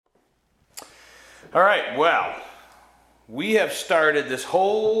All right, well, we have started this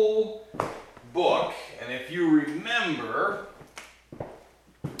whole book, and if you remember,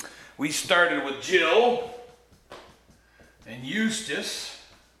 we started with Jill and Eustace,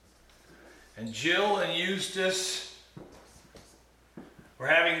 and Jill and Eustace were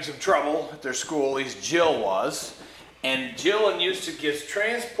having some trouble at their school, at least Jill was, and Jill and Eustace gets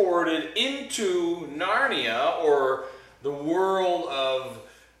transported into Narnia, or the world of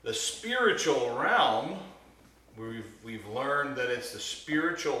the spiritual realm. We've learned that it's the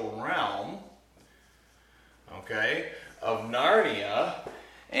spiritual realm, okay, of Narnia,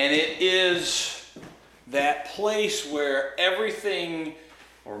 and it is that place where everything,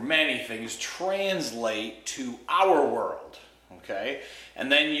 or many things, translate to our world, okay?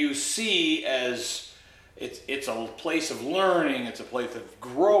 And then you see as it's a place of learning, it's a place of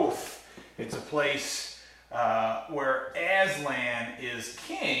growth, it's a place where Aslan is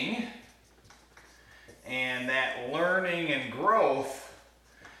king, and that learning and growth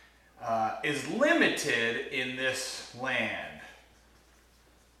is limited in this land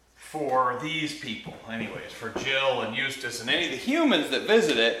for these people, anyways, for Jill and Eustace and any of the humans that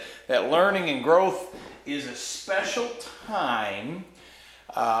visit it. That learning and growth is a special time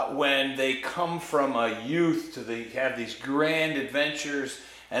when they come from a youth to they have these grand adventures,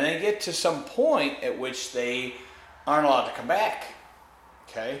 and they get to some point at which they aren't allowed to come back.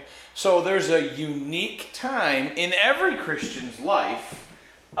 Okay? So there's a unique time in every Christian's life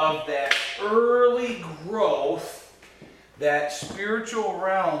of that early growth, that spiritual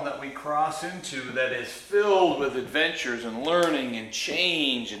realm that we cross into that is filled with adventures and learning and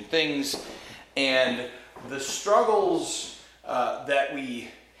change and things. And the struggles that we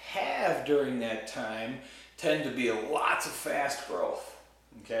have during that time tend to be lots of fast growth.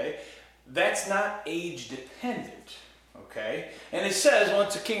 Okay? That's not age dependent. Okay? And it says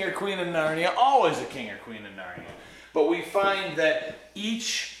once a king or queen of Narnia, always a king or queen of Narnia. But we find that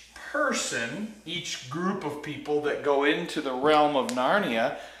each person, each group of people that go into the realm of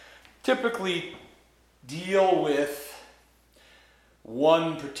Narnia typically deal with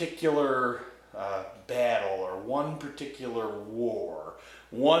one particular battle or one particular war,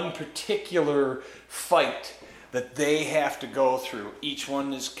 one particular fight that they have to go through. Each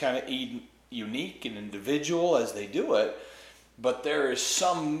one is kind of unique and individual as they do it, but there is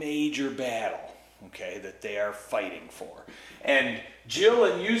some major battle, okay, that they are fighting for. And Jill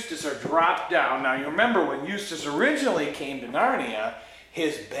and Eustace are dropped down. Now you remember when Eustace originally came to Narnia,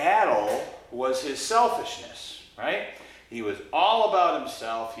 his battle was his selfishness, right? He was all about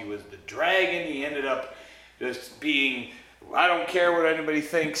himself. He was the dragon. He ended up just being, I don't care what anybody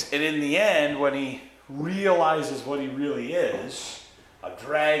thinks. And in the end, when he realizes what he really is, a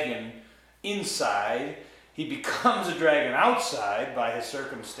dragon inside, he becomes a dragon outside by his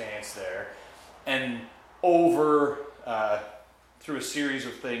circumstance there, and through a series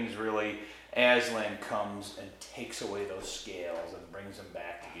of things, really, Aslan comes and takes away those scales and brings him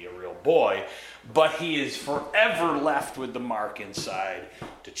back to be a real boy, but he is forever left with the mark inside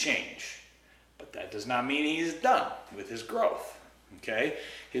to change. But that does not mean he's done with his growth. Okay?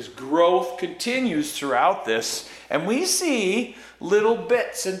 His growth continues throughout this, and we see little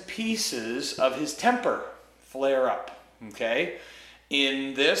bits and pieces of his temper flare up. Okay?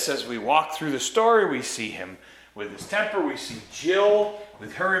 In this, as we walk through the story, we see him with his temper. We see Jill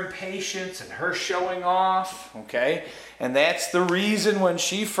with her impatience and her showing off. Okay? And that's the reason when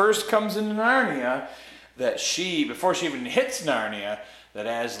she first comes into Narnia, that before she even hits Narnia, that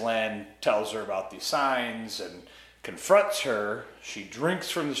Aslan tells her about these signs and confronts her. She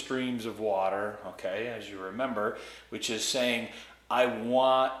drinks from the streams of water, okay, as you remember, which is saying, I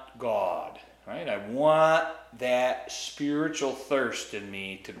want God, right? I want that spiritual thirst in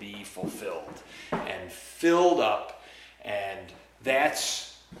me to be fulfilled and filled up. And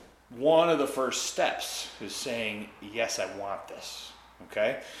that's one of the first steps, is saying, yes, I want this,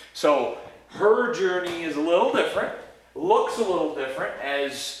 okay? So her journey is a little different, looks a little different,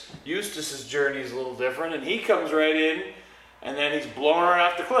 as Eustace's journey is a little different, and he comes right in, and then he's blown right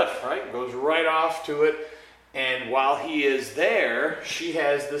off the cliff, right? Goes right off to it, and while he is there, she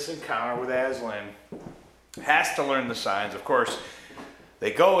has this encounter with Aslan. Has to learn the signs. Of course,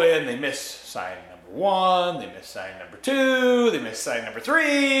 they go in, they miss sign number 1, they miss sign number 2, they miss sign number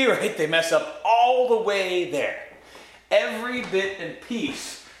 3, right? They mess up all the way there. Every bit and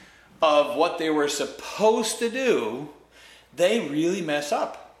piece of what they were supposed to do, they really mess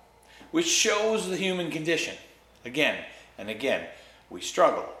up, which shows the human condition. Again and again, we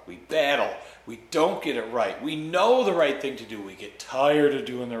struggle, we battle, we don't get it right. We know the right thing to do. We get tired of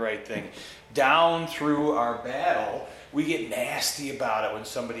doing the right thing. Down through our battle, We get nasty about it when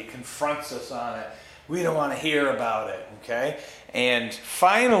somebody confronts us on it. We don't want to hear about it, okay? And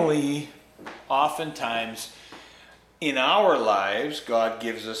finally, oftentimes in our lives, God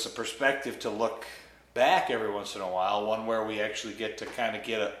gives us a perspective to look back every once in a while, one where we actually get to kind of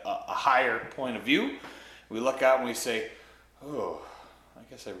get a higher point of view. We look out and we say, oh, I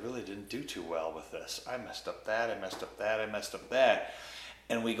guess I really didn't do too well with this. I messed up that, I messed up that, I messed up that.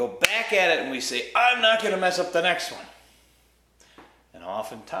 And we go back at it and we say, I'm not going to mess up the next one. And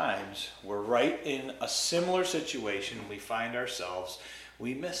oftentimes, we're right in a similar situation. We find ourselves,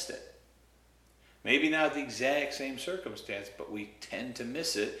 we missed it. Maybe not the exact same circumstance, but we tend to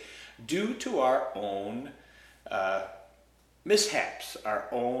miss it due to our own mishaps, our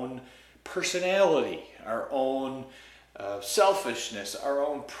own personality, our own selfishness, our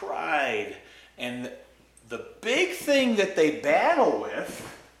own pride. And the big thing that they battle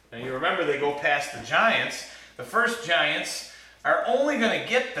with, and you remember they go past the giants, the first giants are only going to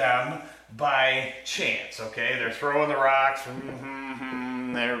get them by chance, okay? They're throwing the rocks,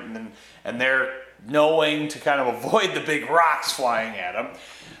 and they're knowing to kind of avoid the big rocks flying at them.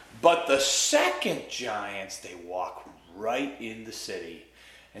 But the second giants, they walk right in the city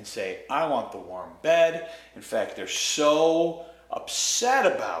and say, I want the warm bed. In fact, they're so upset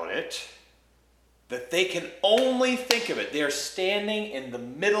about it that they can only think of it. They're standing in the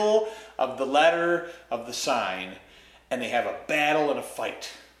middle of the letter of the sign, and they have a battle and a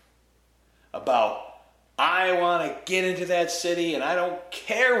fight about, I want to get into that city and I don't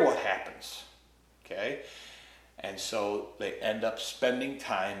care what happens. Okay? And so they end up spending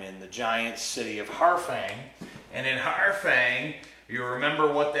time in the giant city of Harfang. And in Harfang, you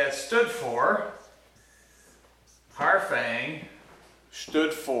remember what that stood for. Harfang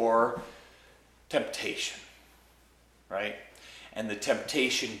stood for temptation, right? And the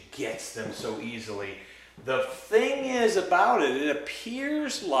temptation gets them so easily. The thing is about it, it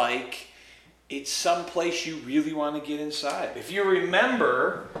appears like it's someplace you really want to get inside. If you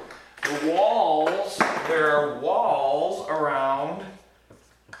remember, the walls, there are walls around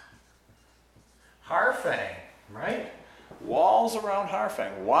Harfang, right? Walls around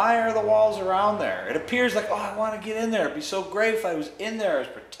Harfang. Why are the walls around there? It appears like, oh, I want to get in there. It'd be so great if I was in there. I was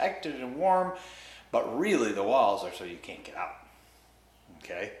protected and warm. But really, the walls are so you can't get out.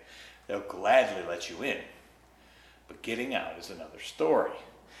 Okay? They'll gladly let you in. But getting out is another story.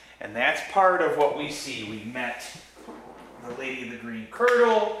 And that's part of what we see. We met the Lady of the Green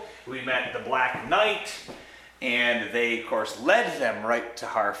Kirtle. We met the Black Knight. And they, of course, led them right to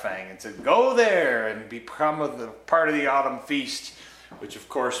Harfang and said, go there and become a part of the autumn feast, which, of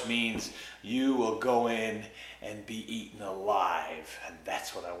course, means you will go in and be eaten alive. And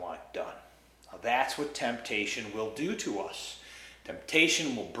that's what I want done. Now, that's what temptation will do to us.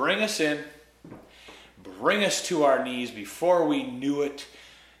 Temptation will bring us in, bring us to our knees before we knew it,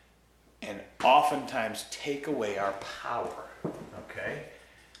 and oftentimes take away our power. Okay?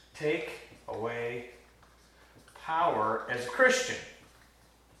 Take away power as a Christian.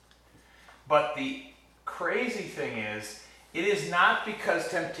 But the crazy thing is, it is not because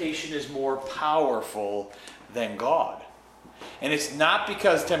temptation is more powerful than God. And it's not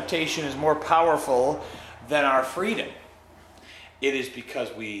because temptation is more powerful than our freedom. It is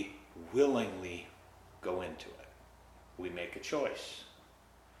because we willingly go into it. We make a choice.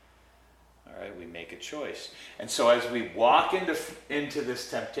 All right, we make a choice. And so as we walk into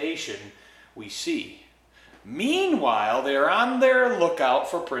this temptation, we see. Meanwhile, they're on their lookout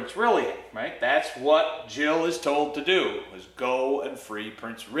for Prince Rilian, right? That's what Jill is told to do, is go and free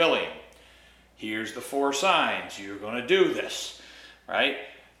Prince Rilian. Here's the 4 signs. You're going to do this, right?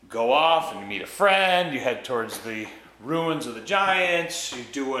 Go off and meet a friend. You head towards the ruins of the giants. You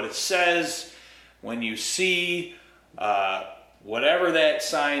do what it says. When you see whatever that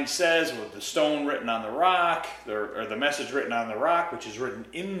sign says with the stone written on the rock, or the message written on the rock, which is written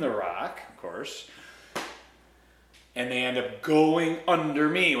in the rock, of course, and they end up going under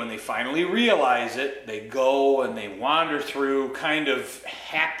me. When they finally realize it, they go and they wander through kind of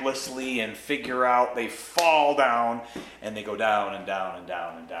haplessly and figure out, they fall down, and they go down and down and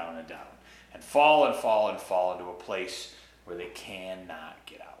down and down and down, and fall and fall and fall into a place where they cannot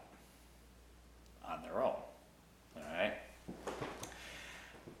get out on their own. All right?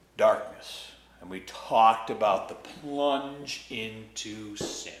 Darkness. And we talked about the plunge into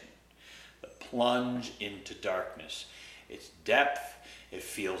sin. The plunge into darkness. It's depth. It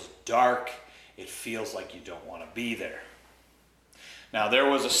feels dark. It feels like you don't want to be there. Now, there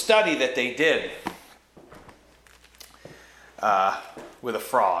was a study that they did with a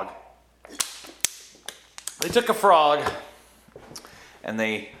frog. They took a frog and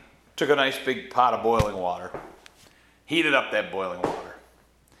they took a nice big pot of boiling water heated up that boiling water.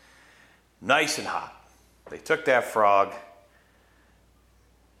 Nice and hot. They took that frog,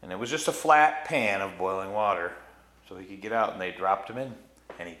 and it was just a flat pan of boiling water so he could get out, and they dropped him in,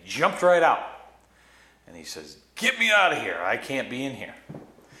 and he jumped right out. And he says, "Get me out of here. I can't be in here."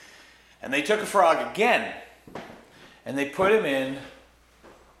 And they took a frog again, and they put him in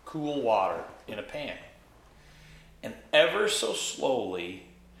cool water in a pan. And ever so slowly,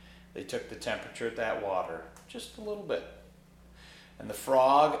 they took the temperature of that water just a little bit. And the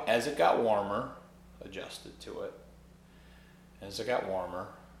frog, as it got warmer, adjusted to it. As it got warmer,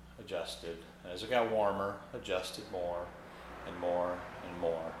 adjusted. As it got warmer, adjusted more and more and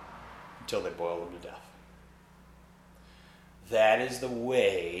more until they boiled him to death. That is the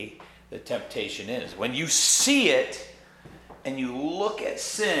way that temptation is. When you see it and you look at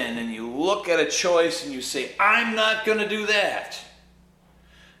sin and you look at a choice and you say, "I'm not going to do that."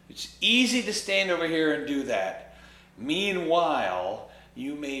 It's easy to stand over here and do that. Meanwhile,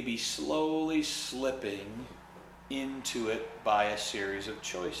 you may be slowly slipping into it by a series of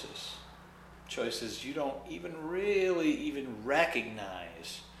choices. Choices you don't even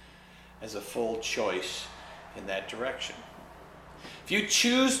recognize as a full choice in that direction. If you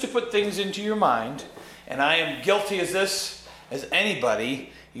choose to put things into your mind, and I am guilty as this as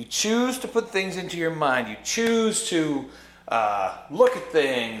anybody, you choose to put things into your mind. You choose to look at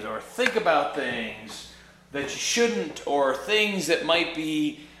things or think about things that you shouldn't, or things that might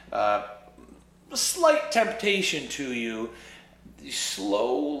be a slight temptation to you. You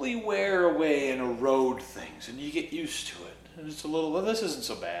slowly wear away and erode things, and you get used to it. And it's a little, well, this isn't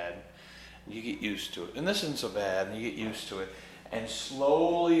so bad. And you get used to it. And this isn't so bad, and you get used to it. And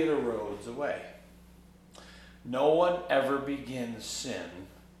slowly it erodes away. No one ever begins sin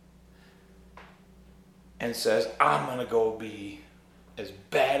and says, "I'm going to go be as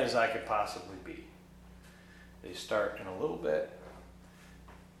bad as I could possibly be." They start in a little bit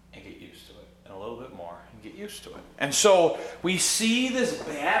and get used to it, and a little bit more and get used to it. And so we see this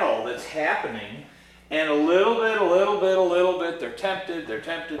battle that's happening, and a little bit, they're tempted,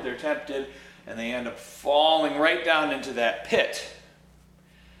 and they end up falling right down into that pit.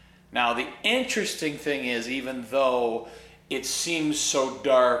 Now, the interesting thing is, even though it seems so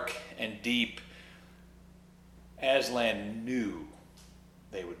dark and deep, Aslan knew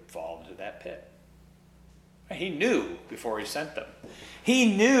they would fall into that pit. He knew before he sent them.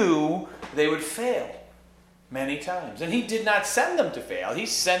 He knew they would fail many times. And he did not send them to fail. He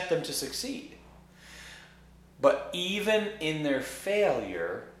sent them to succeed. But even in their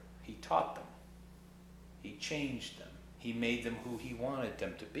failure, he taught them. He changed them. He made them who he wanted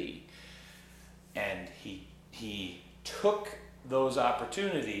them to be. And he took those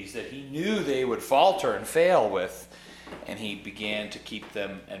opportunities that he knew they would falter and fail with, and he began to keep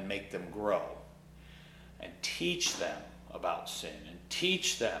them and make them grow and teach them about sin and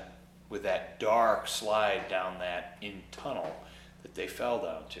teach them with that dark slide down that tunnel that they fell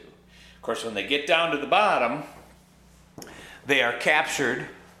down to. Of course, when they get down to the bottom, they are captured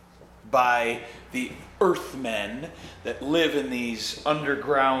by the earthmen that live in these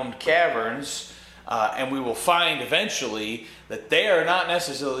underground caverns, and we will find eventually that they are not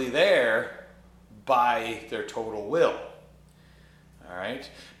necessarily there by their total will. All right?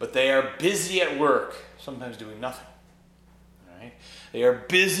 But they are busy at work, sometimes doing nothing. All right? They are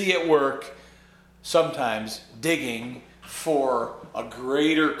busy at work, sometimes digging for a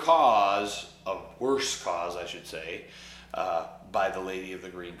greater cause, a worse cause, I should say, by the Lady of the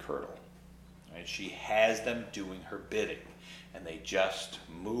Green Kirtle. Right? She has them doing her bidding, and they just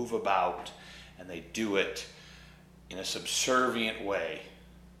move about, and they do it in a subservient way,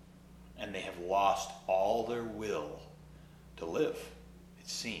 and they have lost all their will to live, it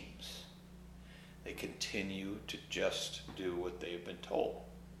seems. They continue to just do what they've been told.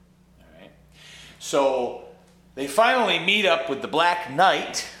 All right? So they finally meet up with the Black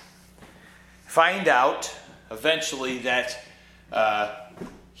Knight, find out eventually that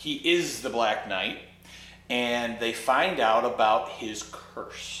he is the Black Knight, and they find out about his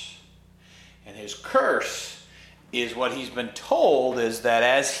curse. And his curse is what he's been told is that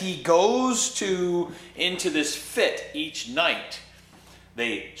as he goes into this fit each night,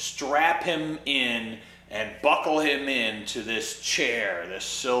 they strap him in and buckle him into this chair, this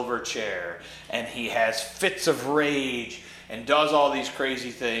silver chair, and he has fits of rage and does all these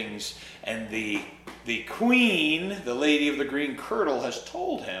crazy things. And the queen, the Lady of the Green Kirtle, has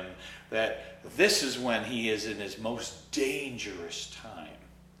told him that this is when he is in his most dangerous time.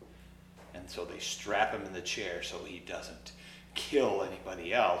 And so they strap him in the chair so he doesn't kill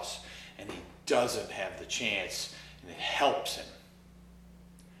anybody else, and he doesn't have the chance, and it helps him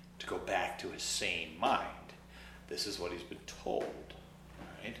to go back to his sane mind. This is what he's been told.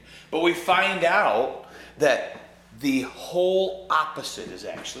 Right? But we find out that the whole opposite is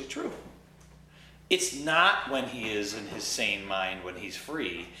actually true. It's not when he is in his sane mind, when he's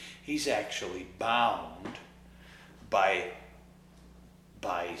free. He's actually bound by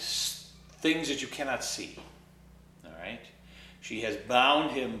things that you cannot see. All right? She has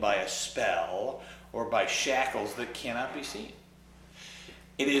bound him by a spell or by shackles that cannot be seen.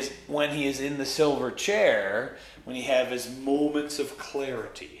 It is when he is in the silver chair, when he has his moments of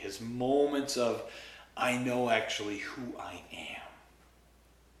clarity, his moments of, I know actually who I am.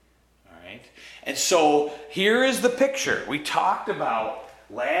 All right? And so here is the picture. We talked about,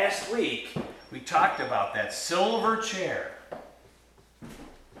 last week, we talked about that silver chair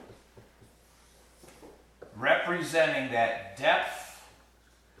representing that depth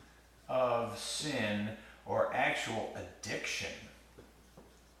of sin or actual addiction.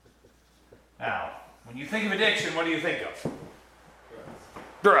 Now, when you think of addiction, what do you think of?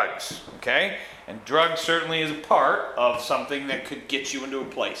 Drugs, okay? And drugs certainly is a part of something that could get you into a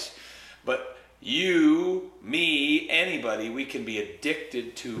place. But you, me, anybody, we can be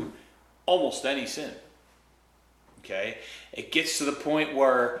addicted to almost any sin. Okay? It gets to the point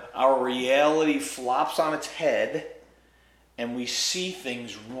where our reality flops on its head and we see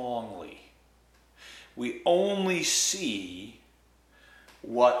things wrongly. We only see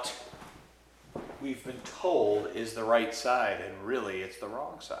what we've been told is the right side, and really it's the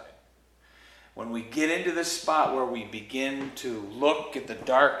wrong side. When we get into this spot where we begin to look at the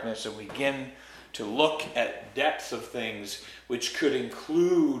darkness and we begin to look at depths of things, which could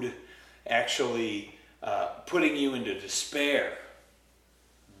include actually putting you into despair,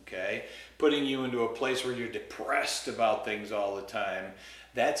 okay? Putting you into a place where you're depressed about things all the time,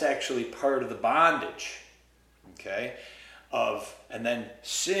 that's actually part of the bondage, okay? And then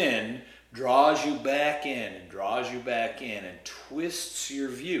sin draws you back in and draws you back in and twists your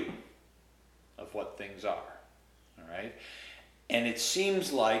view of what things are, all right? And it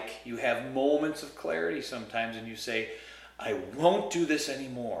seems like you have moments of clarity sometimes and you say, I won't do this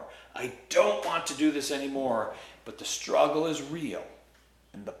anymore. I don't want to do this anymore. But the struggle is real.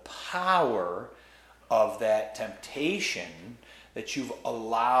 And the power of that temptation that you've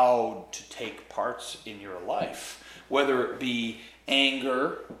allowed to take parts in your life, whether it be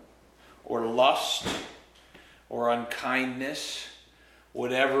anger or lust or unkindness,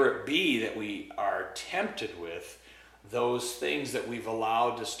 whatever it be that we are tempted with, those things that we've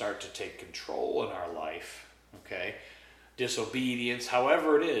allowed to start to take control in our life, okay, disobedience,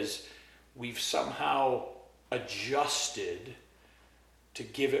 however it is, we've somehow adjusted to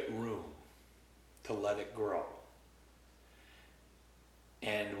give it room, to let it grow.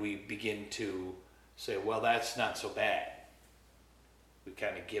 And we begin to say, well, that's not so bad. We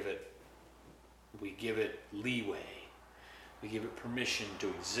kind of give it leeway. We give it permission to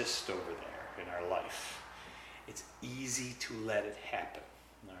exist over there in our life. It's easy to let it happen,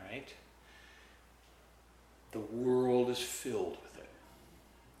 all right? The world is filled with it.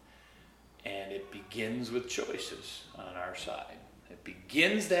 And it begins with choices on our side. It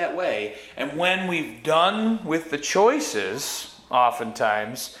begins that way. And when we've done with the choices,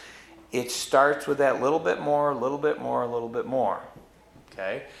 oftentimes, it starts with that little bit more, a little bit more, a little bit more.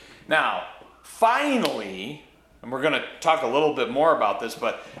 Okay? Now, finally, and we're going to talk a little bit more about this,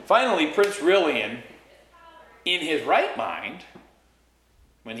 but finally, Prince Rilian, in his right mind,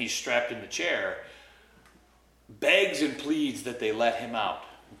 when he's strapped in the chair, begs and pleads that they let him out.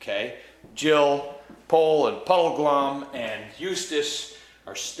 Okay? Jill, Pole, and Puddleglum, and Eustace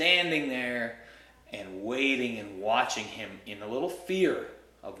are standing there and waiting and watching him in a little fear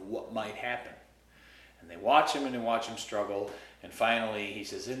of what might happen. And they watch him and they watch him struggle. And finally he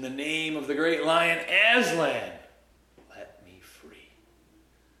says, in the name of the great lion Aslan, let me free.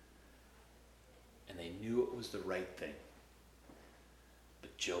 And they knew it was the right thing.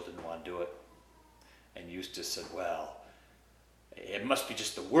 But Jill didn't want to do it. And Eustace said, well, it must be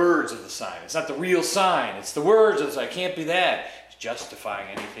just the words of the sign. It's not the real sign. It's the words of the sign. It can't be that. He's justifying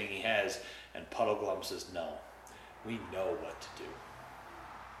anything he has. And Puddleglum says, no, we know what to do.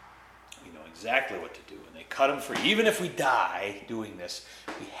 We know exactly what to do. And they cut him free. Even if we die doing this,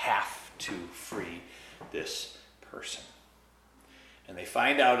 we have to free this person. And they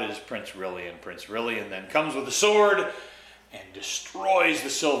find out it is Prince Rilian. Prince Rilian then comes with a sword and destroys the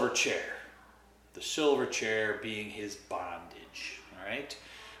silver chair. The silver chair being his bondage, all right?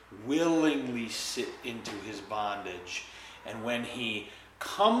 Willingly sit into his bondage. And when he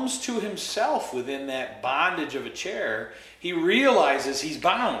comes to himself within that bondage of a chair, he realizes he's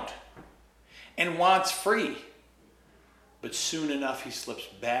bound and wants free. But soon enough, he slips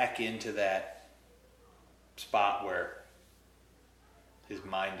back into that spot where his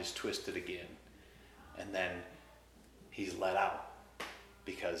mind is twisted again. And then he's let out.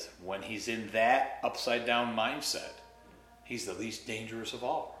 Because when he's in that upside down mindset, he's the least dangerous of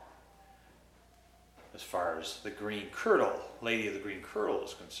all. As far as the green kirtle, Lady of the Green Kirtle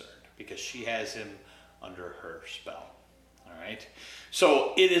is concerned. Because she has him under her spell. All right?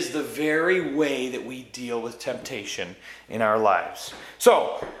 So it is the very way that we deal with temptation in our lives.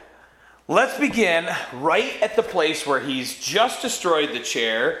 So let's begin right at the place where he's just destroyed the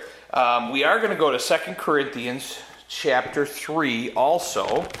chair. We are going to go to 2 Corinthians chapter 3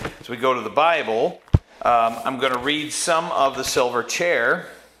 also. As we go to the Bible, I'm going to read some of the silver chair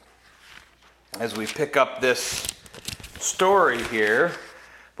as we pick up this story here.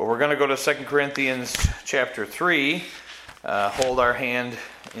 But we're going to go to 2 Corinthians chapter 3. Hold our hand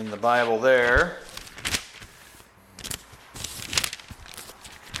in the Bible there.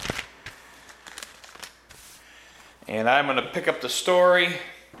 And I'm going to pick up the story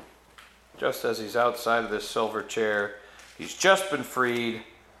just as he's outside of this silver chair. He's just been freed.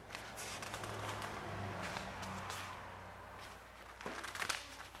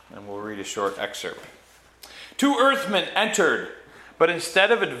 And we'll read a short excerpt. 2 earthmen entered, but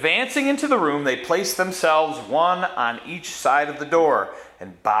instead of advancing into the room, they placed themselves one on each side of the door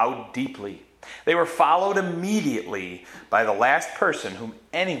and bowed deeply. They were followed immediately by the last person whom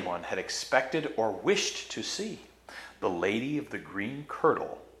anyone had expected or wished to see, the Lady of the Green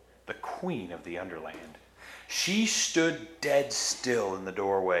Kirtle, the Queen of the Underland. She stood dead still in the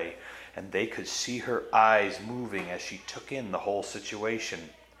doorway, and they could see her eyes moving as she took in the whole situation.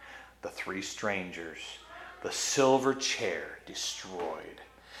 The 3 strangers, the silver chair destroyed,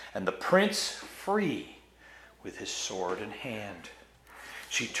 and the prince free with his sword in hand.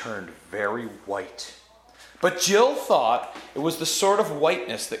 She turned very white. But Jill thought it was the sort of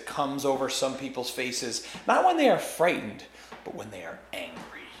whiteness that comes over some people's faces, not when they are frightened, but when they are angry.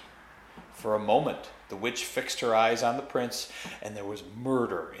 For a moment, the witch fixed her eyes on the prince, and there was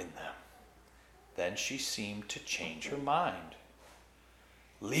murder in them. Then she seemed to change her mind.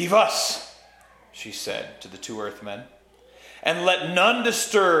 "Leave us," she said to the 2 earthmen, "and let none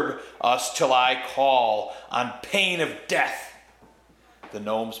disturb us till I call on pain of death." The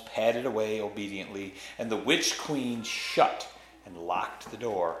gnomes padded away obediently, and the witch queen shut and locked the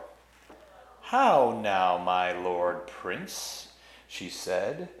door. "How now, my lord prince," she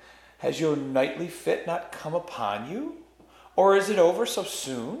said, "has your nightly fit not come upon you? Or is it over so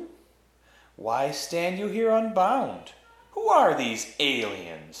soon? Why stand you here unbound? Who are these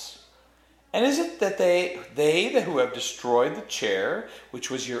aliens? And is it that they who have destroyed the chair,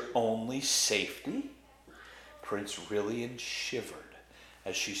 which was your only safety?" Prince Rilian shivered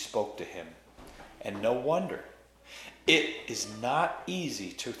as she spoke to him, and no wonder. It is not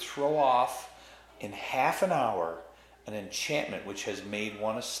easy to throw off in half an hour an enchantment which has made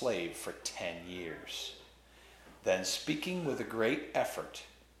one a slave for 10 years. Then, speaking with a great effort,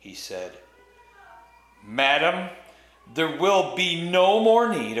 he said, "Madam, there will be no more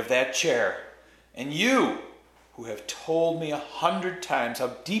need of that chair, and you, who have told me 100 times how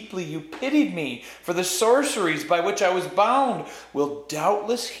deeply you pitied me for the sorceries by which I was bound, will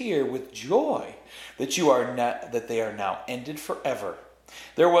doubtless hear with joy that they are now ended forever.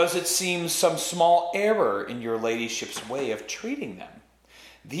 There was, it seems, some small error in your ladyship's way of treating them.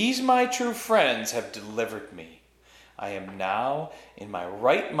 These my true friends have delivered me. I am now in my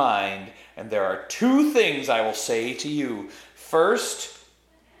right mind, and there are 2 things I will say to you. First,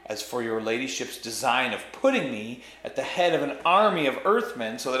 as for your ladyship's design of putting me at the head of an army of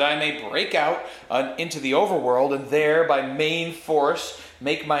earthmen so that I may break out into the overworld and there by main force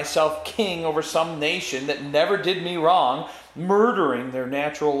make myself king over some nation that never did me wrong, murdering their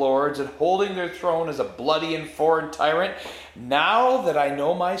natural lords and holding their throne as a bloody and foreign tyrant. Now that I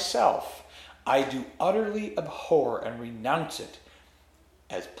know myself, I do utterly abhor and renounce it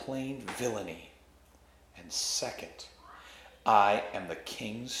as plain villainy. And second, I am the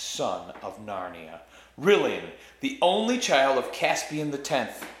king's son of Narnia, Rilian, the only child of Caspian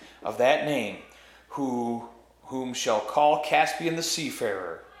X, of that name, whom shall call Caspian the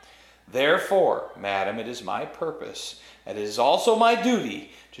seafarer. Therefore, madam, it is my purpose, and it is also my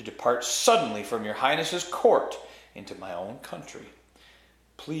duty, to depart suddenly from your highness's court into my own country.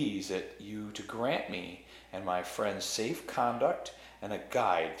 Please it you to grant me and my friends safe conduct and a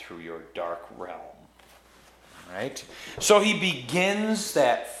guide through your dark realm." Right? So he begins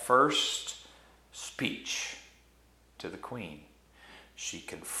that first speech to the queen. She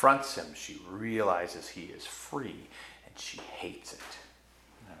confronts him. She realizes he is free, and she hates it.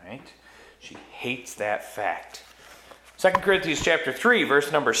 All right? She hates that fact. 2 Corinthians chapter 3,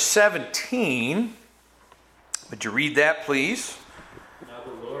 verse number 17. Would you read that, please? Now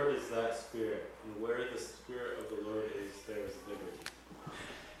the Lord is that Spirit, and where the Spirit of the Lord is, there is liberty.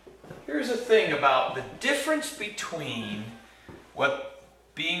 Here's the thing about the difference between what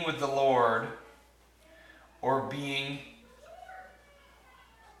being with the Lord or being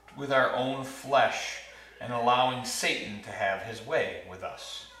with our own flesh and allowing Satan to have his way with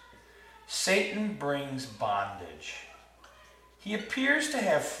us. Satan brings bondage. He appears to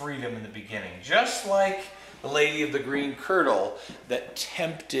have freedom in the beginning, just like the lady of the green kirtle that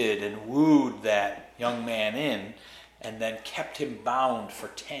tempted and wooed that young man in and then kept him bound for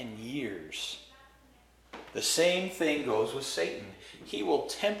 10 years. The same thing goes with Satan. He will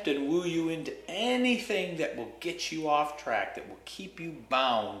tempt and woo you into anything that will get you off track, that will keep you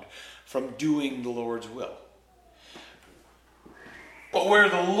bound from doing the Lord's will. But where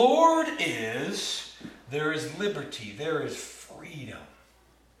the Lord is, there is liberty, there is freedom.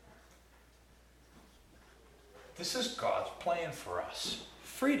 This is God's plan for us.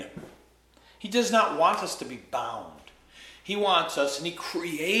 Freedom. He does not want us to be bound. He wants us, and He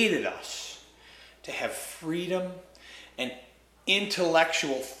created us to have freedom and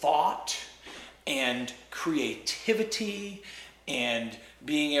intellectual thought and creativity and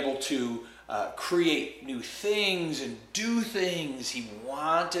being able to create new things and do things. He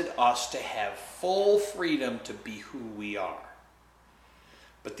wanted us to have full freedom to be who we are.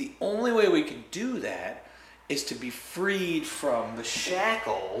 But the only way we can do that is to be freed from the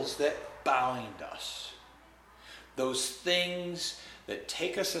shackles that bind us. Those things that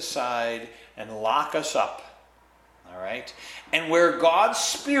take us aside and lock us up. All right? And where God's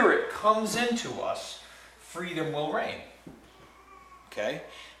Spirit comes into us, freedom will reign. Okay?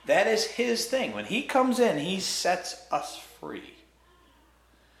 That is His thing. When He comes in, He sets us free.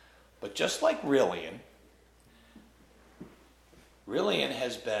 But just like Rillian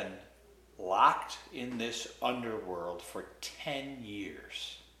has been locked in this underworld for 10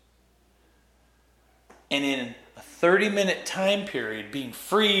 years. And in a 30-minute time period, being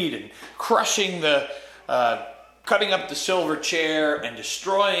freed and crushing cutting up the silver chair and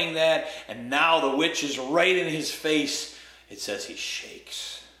destroying that, and now the witch is right in his face, it says he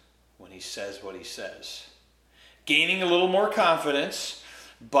shakes when he says what he says. Gaining a little more confidence,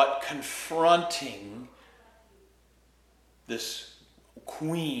 but confronting this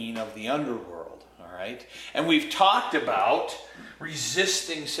queen of the underworld, all right? And we've talked about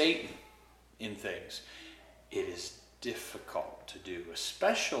resisting Satan in things. It is difficult to do,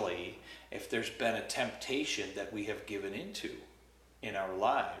 especially if there's been a temptation that we have given into in our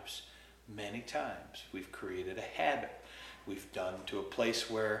lives. Many times we've created a habit. We've done to a place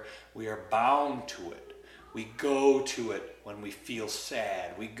where we are bound to it. We go to it when we feel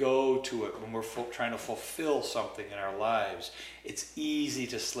sad. We go to it when we're trying to fulfill something in our lives. It's easy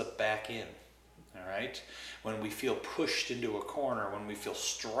to slip back in, all right? When we feel pushed into a corner, when we feel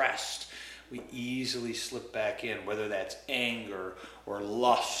stressed, we easily slip back in, whether that's anger or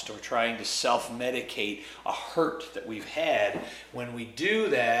lust or trying to self-medicate a hurt that we've had. When we do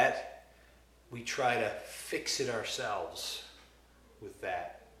that, we try to fix it ourselves with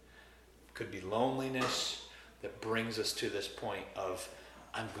that. Could be loneliness that brings us to this point of,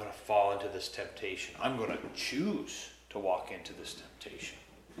 I'm going to fall into this temptation. I'm going to choose to walk into this temptation.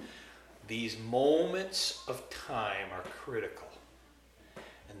 These moments of time are critical,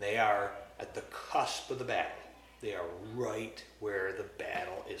 and they are at the cusp of the battle. They are right where the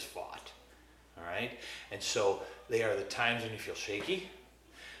battle is fought. All right? And so they are the times when you feel shaky,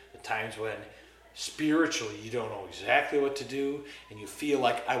 the times when spiritually you don't know exactly what to do, and you feel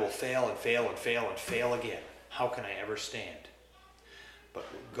like I will fail and fail and fail and fail again. How can I ever stand? But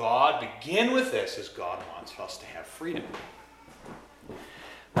God, begin with this, as God wants us to have freedom.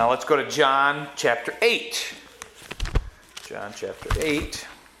 Now let's go to John chapter 8. John chapter 8.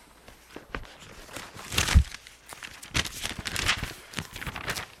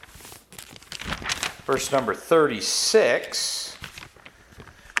 Verse number 36.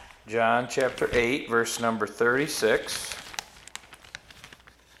 John chapter 8, verse number 36.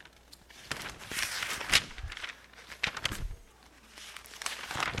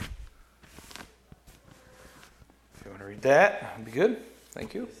 If you want to read that, that'd be good.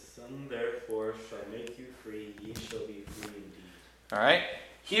 Thank you. The Son therefore shall make you free, ye shall be free indeed. All right.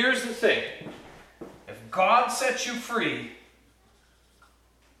 Here's the thing. If God sets you free,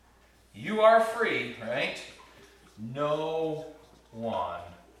 you are free, right? No one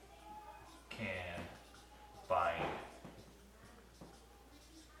can bind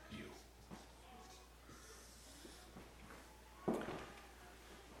you.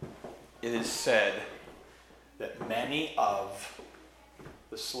 It is said that many of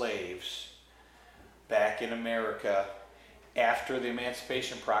the slaves back in America after the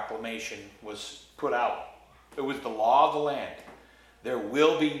Emancipation Proclamation was put out. It was the law of the land. There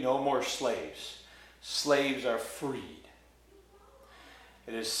will be no more slaves. Slaves are freed.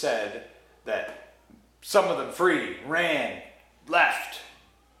 It is said that some of them freed, ran, left.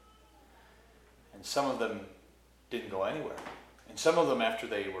 And some of them didn't go anywhere. And some of them, after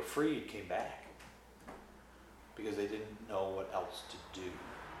they were freed, came back. Because they didn't know what else to do.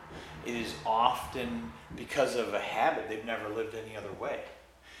 It is often because of a habit. They've never lived any other way.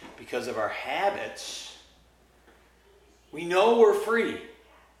 Because of our habits, we know we're free,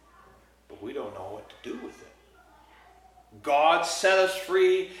 but we don't know what to do with it. God set us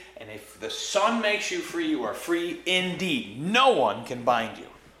free, and if the Son makes you free, you are free indeed. No one can bind you.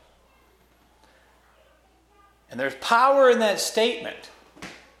 And there's power in that statement.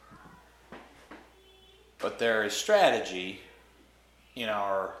 But there is strategy in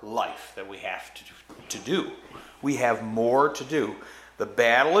our life that we have to do. We have more to do. The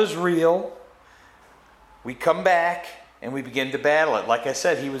battle is real. We come back and we begin to battle it. Like I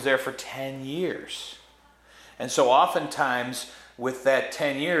said, he was there for 10 years. And so oftentimes with that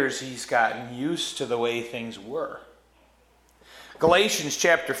 10 years, he's gotten used to the way things were. Galatians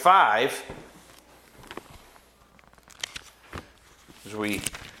chapter 5, as we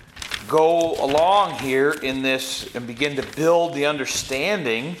go along here in this and begin to build the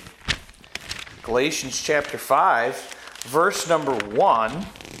understanding, Galatians chapter 5, verse number 1,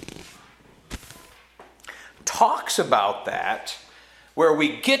 talks about that, where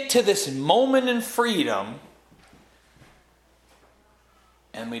we get to this moment in freedom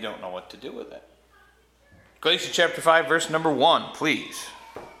and we don't know what to do with it. Galatians chapter 5, verse number 1, please.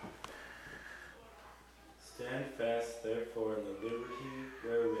 Stand fast, therefore, in the liberty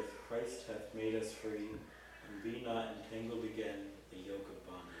wherewith Christ hath made us free, and be not entangled again with the yoke of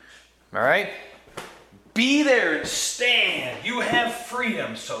bondage. All right? Be there and stand. You have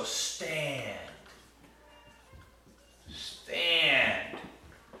freedom, so stand. Stand.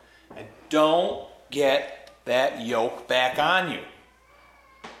 And don't get that yoke back on you.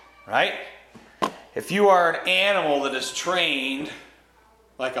 Right? If you are an animal that is trained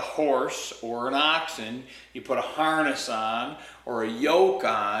like a horse or an oxen, you put a harness on or a yoke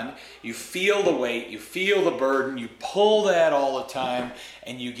on, you feel the weight, you feel the burden, you pull that all the time,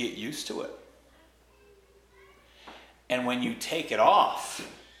 and you get used to it. And when you take it off,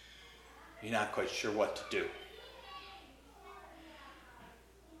 you're not quite sure what to do.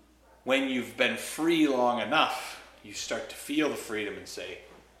 When you've been free long enough, you start to feel the freedom and say,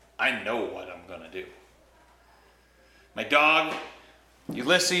 I know what I'm going to do. My dog,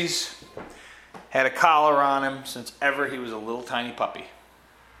 Ulysses, had a collar on him since ever he was a little tiny puppy.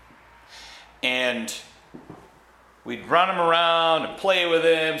 And we'd run him around and play with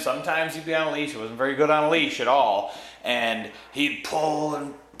him. Sometimes he'd be on a leash. He wasn't very good on a leash at all. And he'd pull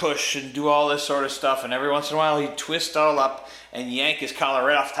and push and do all this sort of stuff. And every once in a while he'd twist all up and yank his collar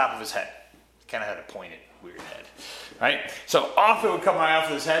right off the top of his head. He kind of had a pointed, weird head. Right? So off it would come right off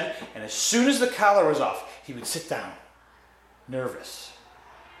of his head. And as soon as the collar was off, he would sit down, nervous.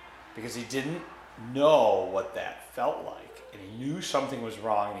 Because he didn't know what that felt like. And he knew something was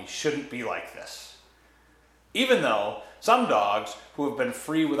wrong and he shouldn't be like this. Even though some dogs who have been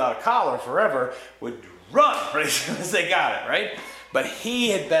free without a collar forever would run right as soon as they got it, right? But he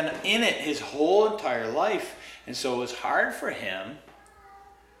had been in it his whole entire life. And so it was hard for him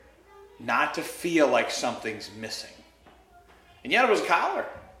not to feel like something's missing. And yet it was a collar.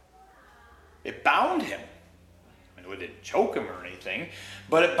 It bound him. I mean, it didn't choke him or anything,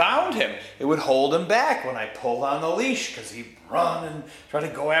 but it bound him. It would hold him back when I pulled on the leash because he'd run and try to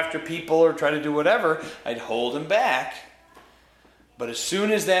go after people or try to do whatever. I'd hold him back. But as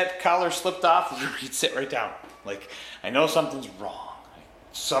soon as that collar slipped off, he'd sit right down. Like, I know something's wrong.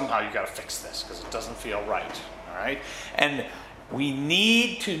 Somehow you got to fix this because it doesn't feel right. All right? And we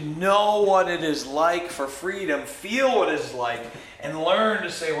need to know what it is like for freedom, feel what it's like, and learn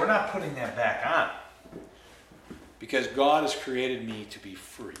to say, we're not putting that back on. Because God has created me to be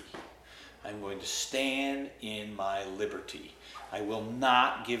free. I'm going to stand in my liberty. I will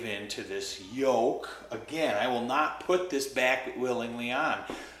not give in to this yoke again. I will not put this back willingly on.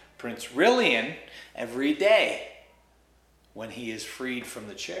 Prince Rilian, every day, when he is freed from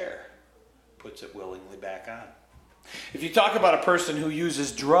the chair, puts it willingly back on. If you talk about a person who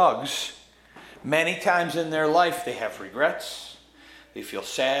uses drugs, many times in their life they have regrets. They feel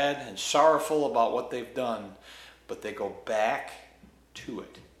sad and sorrowful about what they've done, but they go back to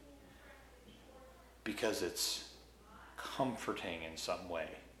it because it's comforting in some way.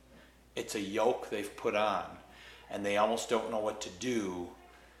 It's a yoke they've put on, and they almost don't know what to do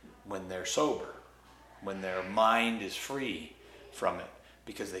when they're sober. when their mind is free from it,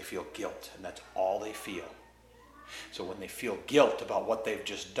 because they feel guilt, and that's all they feel. So when they feel guilt about what they've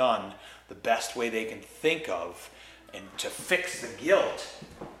just done, the best way they can think of and to fix the guilt,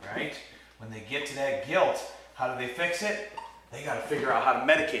 right? When they get to that guilt, how do they fix it? They got to figure out how to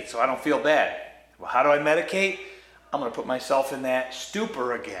medicate so I don't feel bad. Well, how do I medicate? I'm going to put myself in that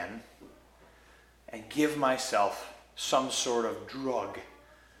stupor again and give myself some sort of drug.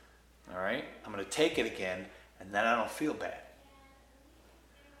 All right? I'm going to take it again, and then I don't feel bad.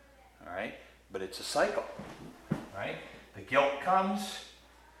 All right? But it's a cycle. Right? The guilt comes,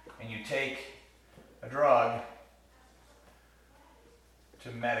 and you take a drug to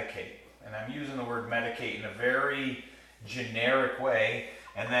medicate. And I'm using the word medicate in a very generic way.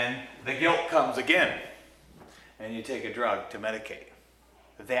 And then the guilt comes again, and you take a drug to medicate.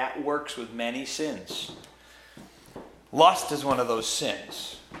 That works with many sins. Lust is one of those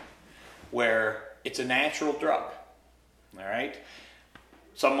sins where it's a natural drug. All right?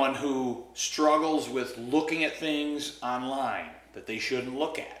 Someone who struggles with looking at things online that they shouldn't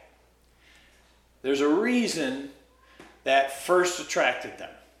look at. There's a reason that first attracted them.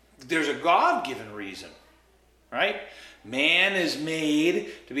 There's a God-given reason, right? Man is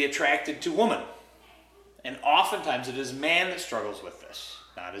made to be attracted to woman. And oftentimes it is man that struggles with this.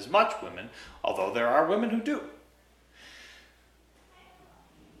 Not as much women, although there are women who do.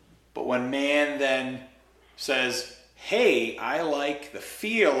 But when man then says, hey, I like the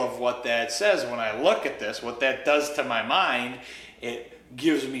feel of what that says when I look at this, what that does to my mind, it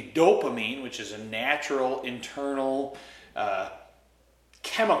gives me dopamine, which is a natural internal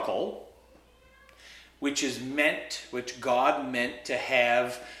chemical, which God meant to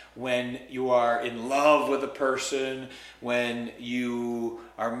have when you are in love with a person, when you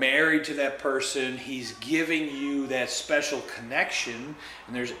are married to that person. He's giving you that special connection,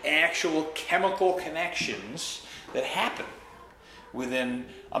 and there's actual chemical connections that happen within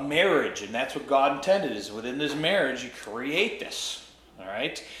a marriage, and that's what God intended, is within this marriage you create this. All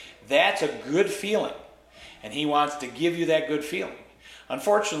right? That's a good feeling, and he wants to give you that good feeling.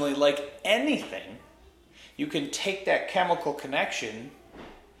 Unfortunately, like anything, you can take that chemical connection,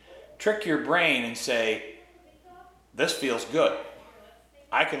 trick your brain and say, this feels good.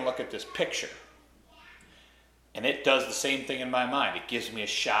 I can look at this picture, and it does the same thing in my mind. It gives me a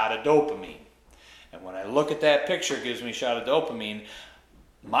shot of dopamine. And when I look at that picture, it gives me a shot of dopamine.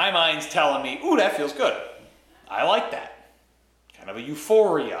 My mind's telling me, ooh, that feels good. I like that. Kind of a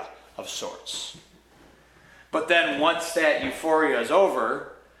euphoria of sorts. But then once that euphoria is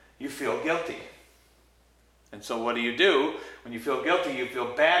over, you feel guilty. And so what do? When you feel guilty, you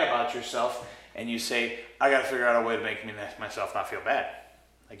feel bad about yourself, and you say, I got to figure out a way to make myself not feel bad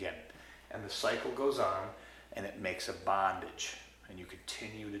again. And the cycle goes on, and it makes a bondage. And you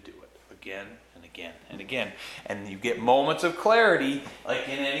continue to do it again and again and again. And you get moments of clarity, like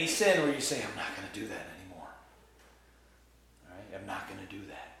in any sin, where you say, I'm not going to do that anymore. All right? I'm not going to do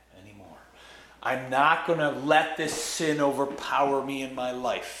that anymore. I'm not going to let this sin overpower me in my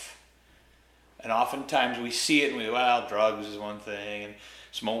life. And oftentimes we see it and we go, well, drugs is one thing, and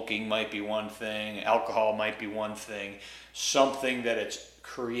smoking might be one thing, alcohol might be one thing, something that it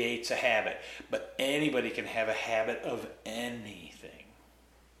creates a habit. But anybody can have a habit of anything.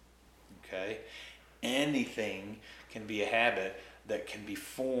 Okay? Anything can be a habit that can be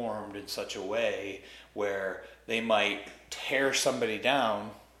formed in such a way where they might tear somebody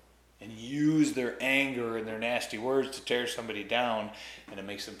down and use their anger and their nasty words to tear somebody down, and it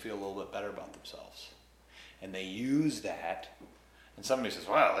makes them feel a little bit better about themselves. And they use that, and somebody says,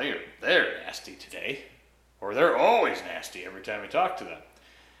 well, they're nasty today, or they're always nasty every time we talk to them.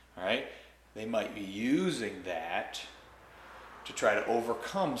 All right? They might be using that to try to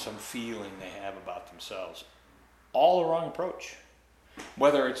overcome some feeling they have about themselves. All the wrong approach.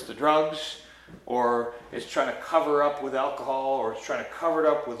 Whether it's the drugs, or it's trying to cover up with alcohol, or it's trying to cover it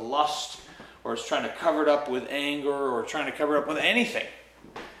up with lust, or it's trying to cover it up with anger, or trying to cover it up with anything.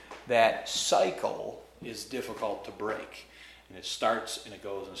 That cycle is difficult to break. And it starts and it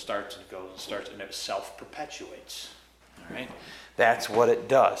goes and starts and it goes and starts, and it self-perpetuates. All right? That's what it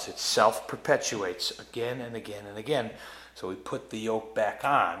does. It self-perpetuates again and again and again. So we put the yoke back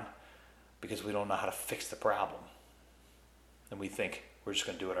on because we don't know how to fix the problem. And we think we're just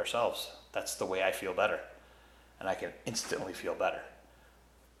going to do it ourselves. That's the way I feel better. And I can instantly feel better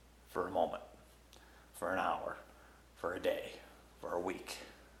for a moment, for an hour, for a day, for a week.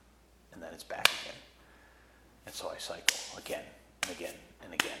 And then it's back again. And so I cycle again and again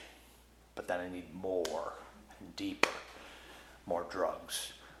and again. But then I need more and deeper. More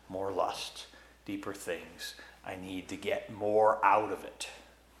drugs, more lust, deeper things. I need to get more out of it.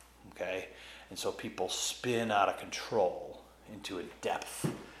 Okay? And so people spin out of control into a depth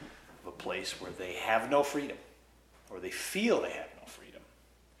of a place where they have no freedom, or they feel they have no freedom.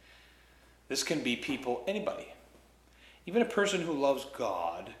 This can be people, anybody. Even a person who loves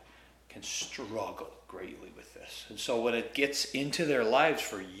God can struggle greatly with this. And so when it gets into their lives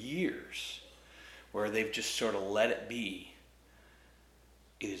for years, where they've just sort of let it be,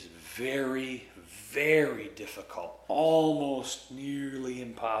 it is very, very difficult, almost nearly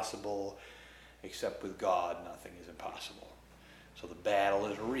impossible, except with God, nothing is impossible. So the battle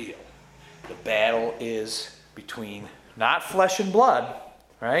is real. The battle is between not flesh and blood,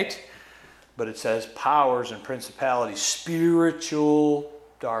 right? But it says powers and principalities, spiritual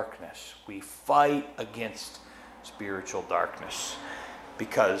darkness. We fight against spiritual darkness.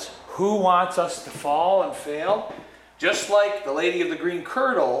 Because who wants us to fall and fail? Just like the lady of the green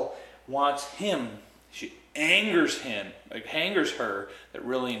kirtle wants him, she angers her that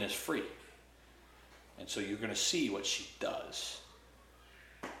Rilian is free. And so you're going to see what she does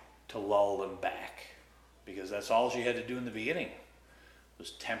to lull them back. Because that's all she had to do in the beginning,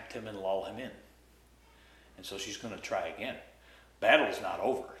 was tempt him and lull him in. And so she's going to try again. Battle is not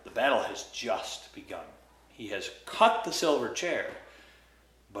over. The battle has just begun. He has cut the silver chair,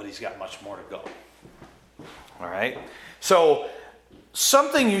 but he's got much more to go. All right? So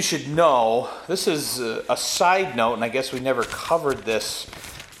something you should know, this is a side note, and I guess we never covered this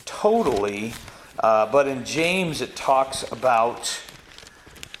totally, but in James it talks about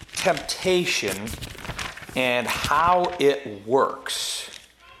temptation and how it works.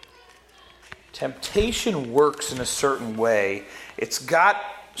 Temptation works in a certain way. It's got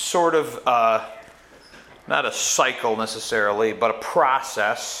sort of, not a cycle necessarily, but a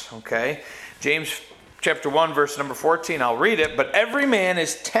process, okay? James chapter 1, verse number 14, I'll read it. But every man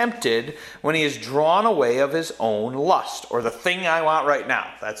is tempted when he is drawn away of his own lust, or the thing I want right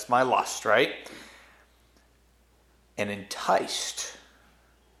now. That's my lust, right? And enticed.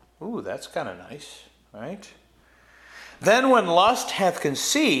 Ooh, that's kind of nice, right? Then when lust hath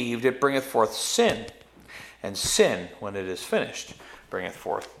conceived, it bringeth forth sin. And sin, when it is finished, bringeth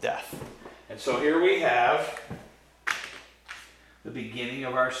forth death. And so here we have the beginning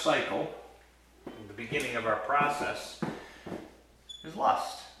of our cycle, the beginning of our process is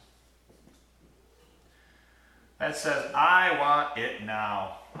lust. That says, I want it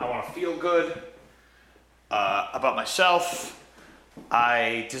now. I want to feel good about myself.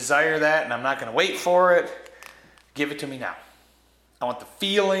 I desire that, and I'm not going to wait for it. Give it to me now. I want the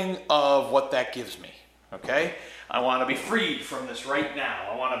feeling of what that gives me. Okay? I want to be freed from this right now.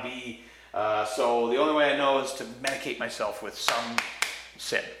 I want to be... so the only way I know is to medicate myself with some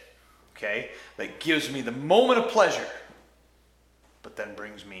sin. Okay? That gives me the moment of pleasure, but then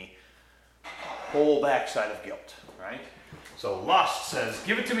brings me a whole backside of guilt. Right? So lust says,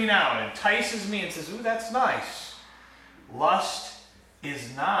 give it to me now. It entices me and says, ooh, that's nice. Lust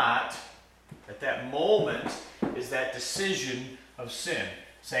is not, at that moment, is that decision of sin.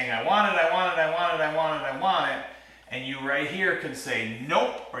 Saying, I want it, I want it, I want it, I want it, I want it. And you right here can say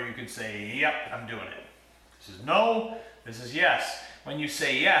nope, or you can say, yep, I'm doing it. This is no, this is yes. When you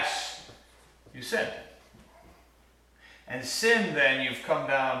say yes, you sin. And sin, then, you've come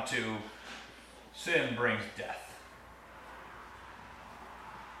down to, sin brings death.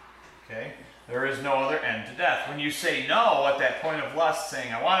 Okay? There is no other end to death. When you say no at that point of lust,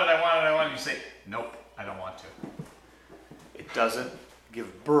 saying, I want it, I want it, I want it, you say, nope, I don't want to. It doesn't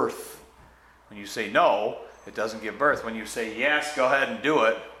give birth. When you say no, it doesn't give birth. When you say yes, go ahead and do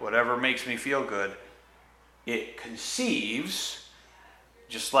it, whatever makes me feel good, it conceives,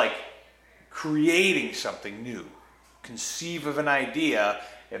 just like creating something new. Conceive of an idea,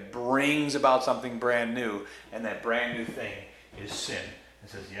 it brings about something brand new, and that brand new thing is sin. It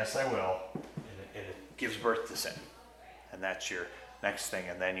says, yes, I will, and it gives birth to sin. And that's your next thing,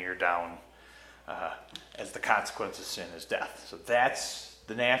 and then you're down as the consequence of sin is death. So that's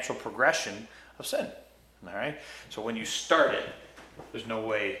the natural progression of sin. All right? So when you start it, there's no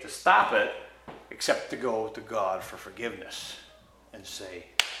way to stop it except to go to God for forgiveness and say,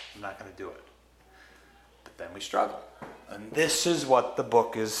 I'm not going to do it. But then we struggle. And this is what the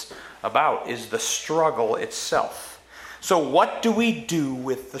book is about, is the struggle itself. So what do we do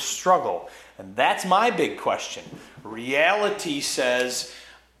with the struggle? And that's my big question. Reality says,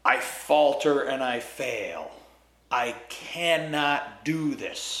 I falter and I fail. I cannot do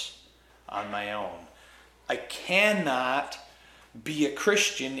this on my own. I cannot be a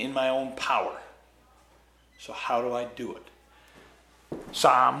Christian in my own power. So how do I do it?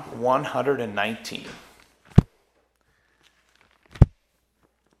 Psalm 119.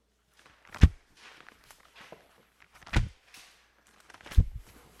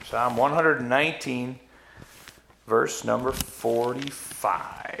 Psalm 119, verse number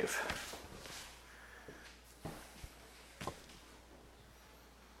 45.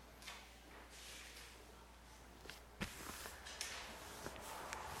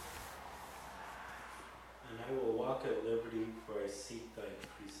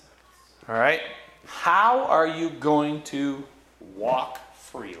 All right? How are you going to walk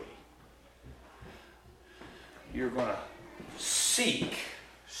freely? You're going to seek,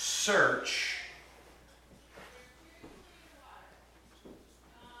 search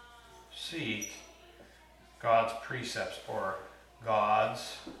God's precepts or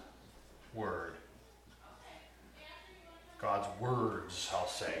God's word. God's words, I'll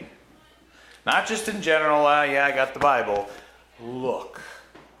say. Not just in general, yeah, I got the Bible. Look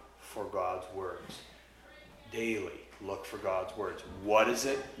for God's words. Daily look for God's words. What is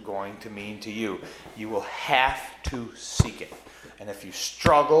it going to mean to you? You will have to seek it. And if you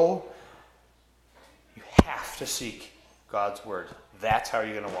struggle, you have to seek God's words. That's how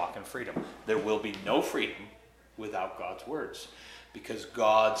you're going to walk in freedom. There will be no freedom without God's words, because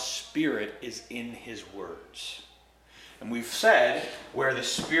God's Spirit is in His words. And we've said, where the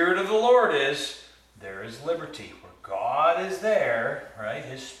Spirit of the Lord is, there is liberty. Where God is there, right?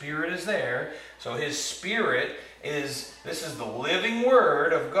 His Spirit is there. So His Spirit is, this is the living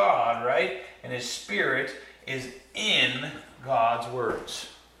Word of God, right? And His Spirit is in God's words.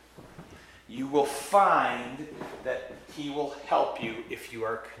 You will find that He will help you if you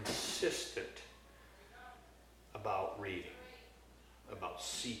are consistent about reading, about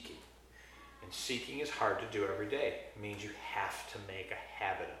seeking. And seeking is hard to do every day. It means you have to make a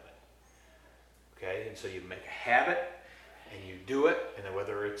habit of it. Okay? And so you make a habit and you do it, and then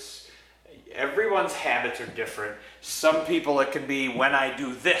whether it's, everyone's habits are different. Some people it can be, when I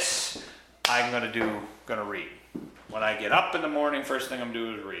do this, I'm going to read. When I get up in the morning, first thing I'm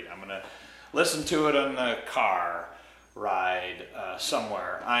doing is read. I'm going to listen to it on the car ride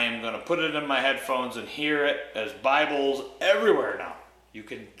somewhere. I am going to put it in my headphones and hear it. As Bibles everywhere now. You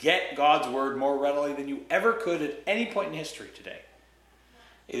can get God's Word more readily than you ever could at any point in history today.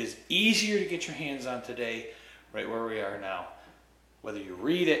 It is easier to get your hands on today, right where we are now. Whether you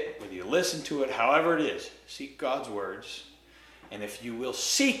read it, whether you listen to it, however it is, seek God's words. And if you will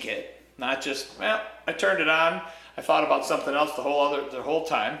seek it, not just, well, I turned it on, I thought about something else the whole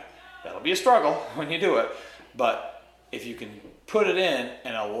time. That'll be a struggle when you do it. But if you can put it in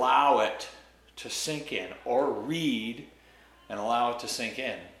and allow it to sink in, or read and allow it to sink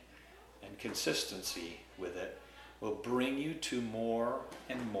in, and consistency with it will bring you to more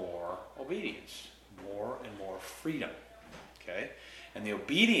and more obedience, more and more freedom. Okay? And the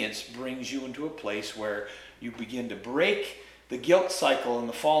obedience brings you into a place where you begin to break the guilt cycle and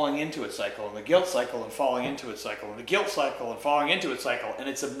the falling into it cycle, and the guilt cycle and falling into it cycle, and the guilt cycle and falling into it cycle. And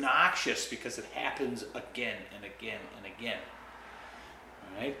it's obnoxious because it happens again and again and again.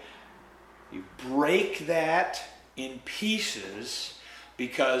 All right? You break that in pieces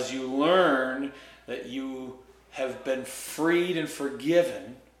because you learn that you have been freed and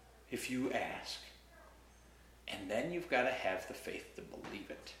forgiven if you ask. And then you've got to have the faith to believe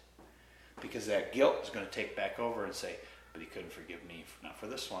it. Because that guilt is going to take back over and say, but He couldn't forgive me, not for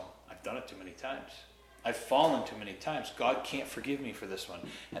this one. I've done it too many times. I've fallen too many times. God can't forgive me for this one.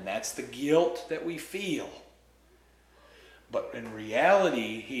 And that's the guilt that we feel. But in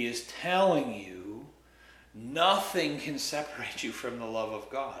reality, He is telling you, nothing can separate you from the love of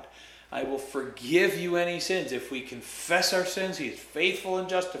God. I will forgive you any sins. If we confess our sins, He is faithful and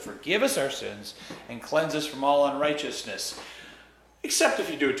just to forgive us our sins and cleanse us from all unrighteousness. Except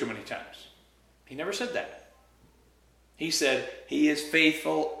if you do it too many times. He never said that. He said He is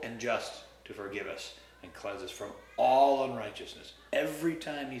faithful and just to forgive us and cleanse us from all unrighteousness. Every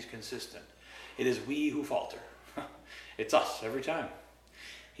time He's consistent. It is we who falter. It's us every time.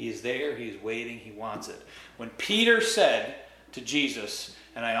 He is there, He is waiting, He wants it. When Peter said to Jesus,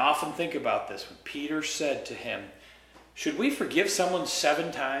 and I often think about this, when Peter said to Him, should we forgive someone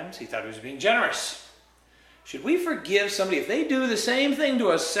 7 times? He thought He was being generous. Should we forgive somebody, if they do the same thing to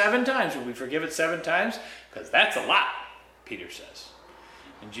us 7 times, should we forgive it 7 times? Because that's a lot, Peter says.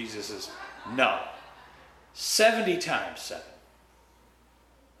 And Jesus says, no, 70 times 7.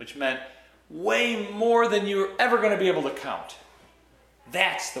 Which meant way more than you're ever going to be able to count.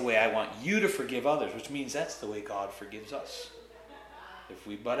 That's the way I want you to forgive others, which means that's the way God forgives us. If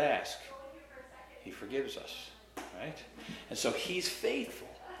we but ask, He forgives us, right? And so He's faithful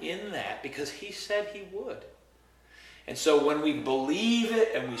in that because He said He would. And so when we believe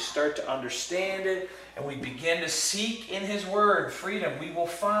it and we start to understand it and we begin to seek in His Word freedom, we will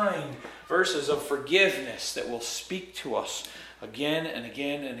find verses of forgiveness that will speak to us again and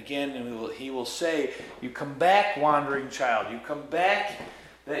again and again, and he will say, you come back, wandering child. You come back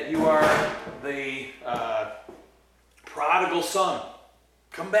that you are the prodigal son.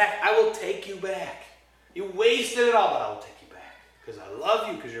 Come back. I will take you back. You wasted it all, but I will take you back because I love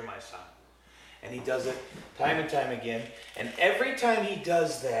you because you're my son. And he does it time and time again. And every time he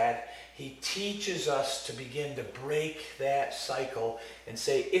does that, he teaches us to begin to break that cycle and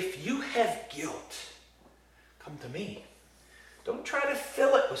say, if you have guilt, come to me. Don't try to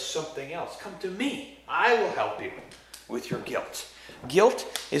fill it with something else. Come to me. I will help you with your guilt.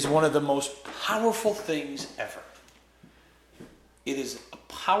 Guilt is one of the most powerful things ever. It is a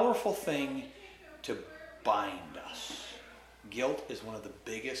powerful thing to bind us. Guilt is one of the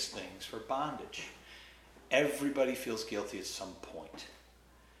biggest things for bondage. Everybody feels guilty at some point.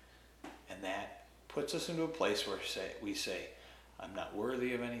 And that puts us into a place where we say, I'm not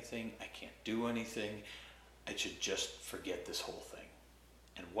worthy of anything. I can't do anything. I should just forget this whole thing.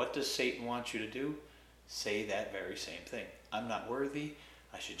 And what does Satan want you to do? Say that very same thing. I'm not worthy.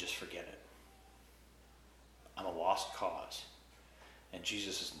 I should just forget it. I'm a lost cause. And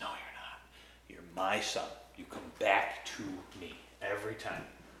Jesus says, no, you're not. You're my son. You come back to me every time.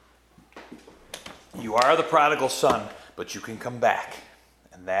 You are the prodigal son, but you can come back.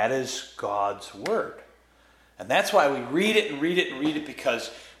 And that is God's word. And that's why we read it and read it and read it, because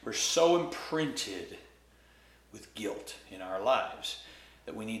we're so imprinted with guilt in our lives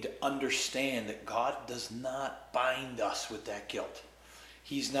that we need to understand that God does not bind us with that guilt.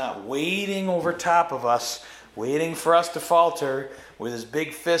 He's not waiting over top of us, waiting for us to falter with his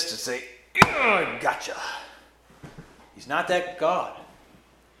big fist and say, gotcha. He's not that God.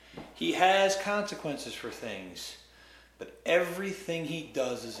 He has consequences for things, but everything he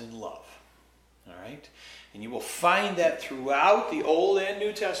does is in love. All right? And you will find that throughout the Old and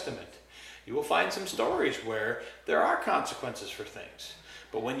New Testament. You will find some stories where there are consequences for things.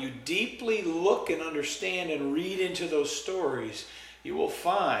 But when you deeply look and understand and read into those stories, you will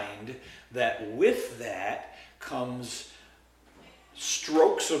find that with that comes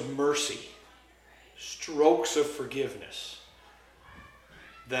strokes of mercy, strokes of forgiveness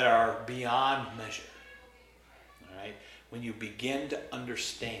that are beyond measure. All right? When you begin to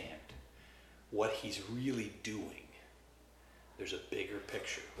understand what he's really doing, there's a bigger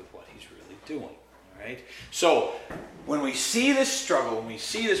picture with what he's really doing. All right? So when we see this struggle, when we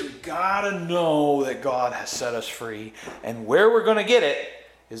see this, we've got to know that God has set us free. And where we're going to get it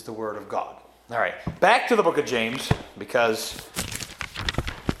is the Word of God. All right, back to the book of James, because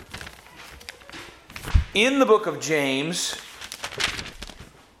in the book of James,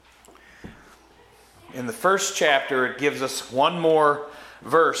 in the first chapter, it gives us one more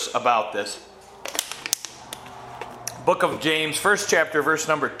verse about this. Book of James, first chapter, verse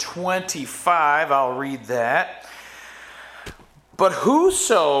number 25. I'll read that. But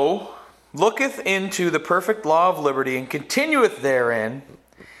whoso looketh into the perfect law of liberty and continueth therein,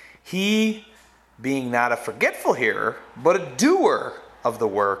 he, being not a forgetful hearer, but a doer of the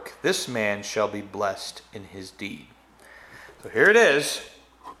work, this man shall be blessed in his deed. So here it is.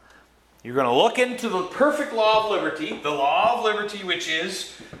 You're going to look into the perfect law of liberty, the law of liberty, which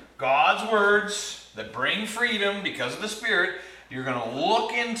is God's words that bring freedom because of the Spirit. You're going to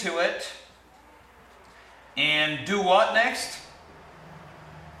look into it and do what next?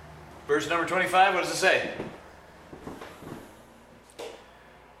 Verse number 25, what does it say?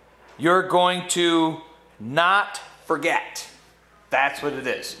 You're going to not forget. That's what it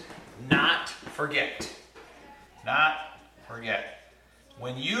is. Not forget. Not forget.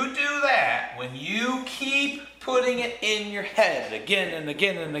 When you do that, when you keep putting it in your head again and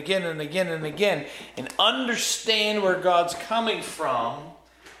again and again and again and again, and understand where God's coming from,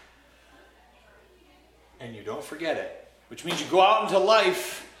 and you don't forget it, which means you go out into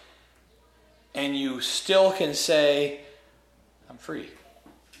life and you still can say, I'm free.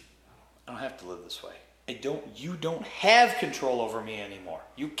 I don't have to live this way. You don't have control over me anymore.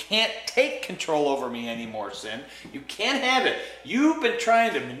 You can't take control over me anymore, sin. You can't have it. You've been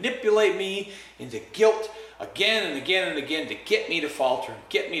trying to manipulate me into guilt again and again and again to get me to falter and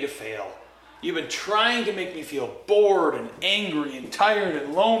get me to fail. You've been trying to make me feel bored and angry and tired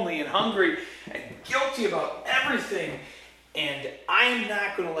and lonely and hungry and guilty about everything. And I'm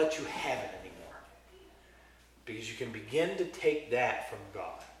not going to let you have it anymore. Because you can begin to take that from God.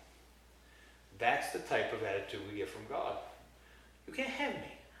 That's the type of attitude we get from God. You can't have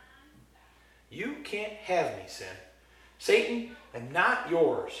me. You can't have me, sin. Satan, I'm not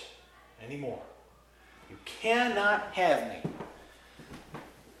yours anymore. You cannot have me.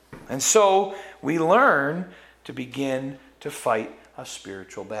 And so we learn to begin to fight a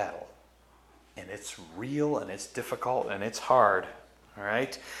spiritual battle. And it's real, and it's difficult, and it's hard. All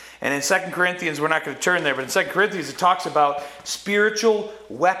right? And in 2 Corinthians, we're not going to turn there, but in 2 Corinthians it talks about spiritual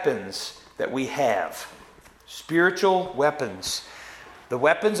weapons that we have. Spiritual weapons. The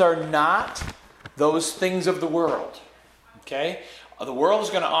weapons are not those things of the world. Okay? The world is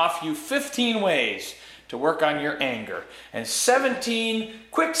going to offer you 15 ways to work on your anger and 17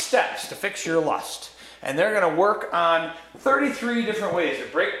 quick steps to fix your lust. And they're going to work on 33 different ways to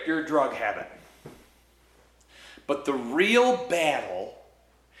break your drug habit. But the real battle,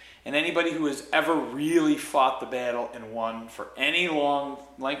 and anybody who has ever really fought the battle and won for any long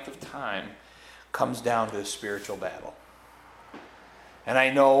length of time, comes down to a spiritual battle. And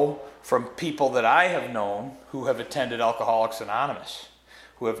I know from people that I have known who have attended Alcoholics Anonymous,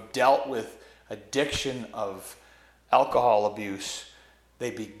 who have dealt with addiction of alcohol abuse,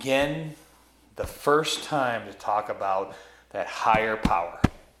 they begin the first time to talk about that higher power.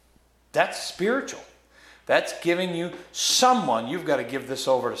 That's spiritual. That's giving you someone. You've got to give this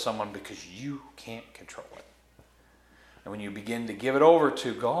over to someone because you can't control it. And when you begin to give it over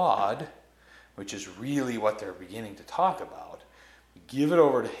to God, which is really what they're beginning to talk about, give it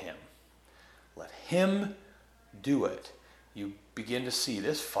over to Him. Let Him do it. You begin to see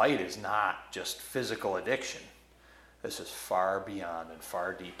this fight is not just physical addiction. This is far beyond and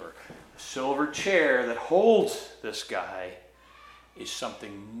far deeper. The silver chair that holds this guy is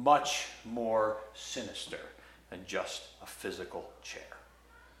something much more sinister than just a physical chair.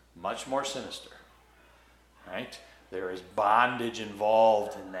 Much more sinister. Right? There is bondage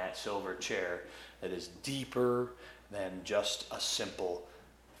involved in that silver chair that is deeper than just a simple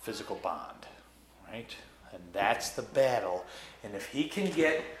physical bond. Right? And that's the battle. And if he can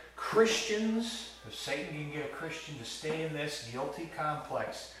get Christians, if Satan can get a Christian to stay in this guilty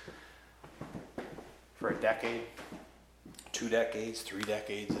complex for a decade, 2 decades, 3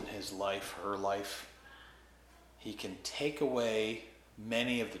 decades in his life, her life, he can take away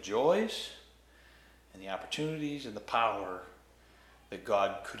many of the joys and the opportunities and the power that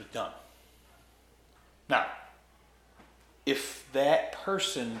God could have done. Now, if that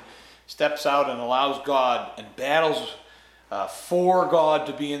person steps out and allows God and battles for God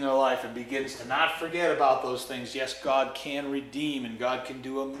to be in their life and begins to not forget about those things, yes, God can redeem and God can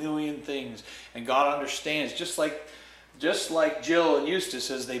do a million things and God understands, just like Jill and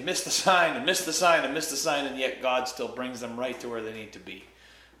Eustace, as they miss the sign and miss the sign and miss the sign, and yet God still brings them right to where they need to be.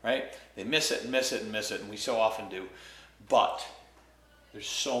 Right? They miss it and miss it and miss it, and we so often do. But there's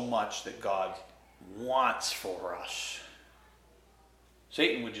so much that God wants for us.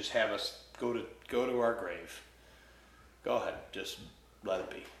 Satan would just have us go to our grave. Go ahead, just let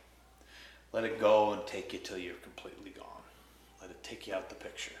it be. Let it go and take you till you're completely gone. Let it take you out the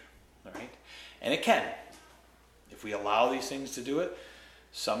picture. All right? And it can. If we allow these things to do it,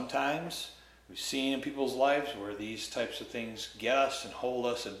 sometimes we've seen in people's lives where these types of things get us and hold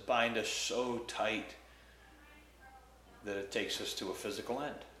us and bind us so tight that it takes us to a physical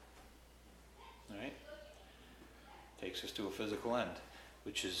end. All right? Takes us to a physical end,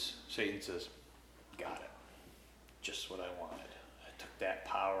 which is, Satan says, got it. Just what I wanted. I took that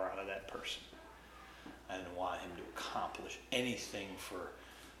power out of that person. I didn't want him to accomplish anything for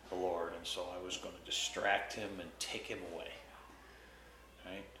the Lord, and so I was going to distract him and take him away.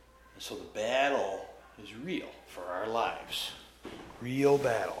 Right? And so the battle is real for our lives. Real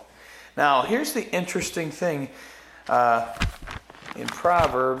battle. Now, here's the interesting thing. In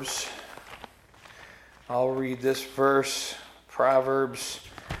Proverbs, I'll read this verse, Proverbs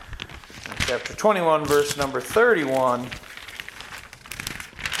chapter 21, verse number 31.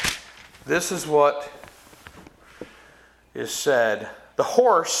 This is what is said. The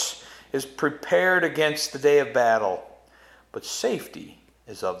horse is prepared against the day of battle, but safety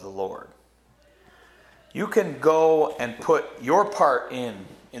is of the Lord. You can go and put your part in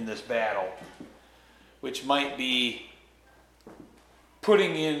this battle, which might be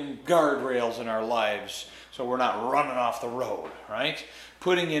putting in guardrails in our lives so we're not running off the road, right?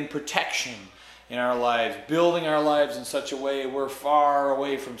 Putting in protection in our lives, building our lives in such a way we're far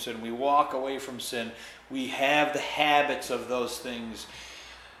away from sin. We walk away from sin. We have the habits of those things.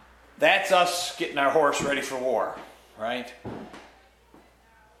 That's us getting our horse ready for war, right?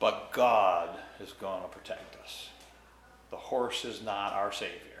 But God is going to protect us. The horse is not our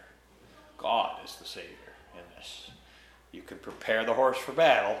Savior. God is the Savior in this. You can prepare the horse for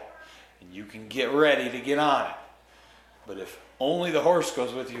battle, and you can get ready to get on it. But if only the horse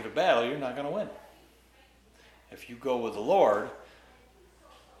goes with you to battle, you're not going to win. If you go with the Lord,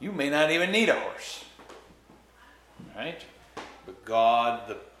 you may not even need a horse. Right? But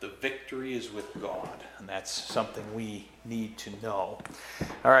God, the victory is with God. And that's something we need to know.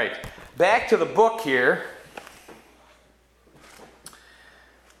 All right, back to the book here.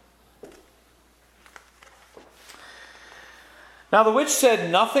 Now the witch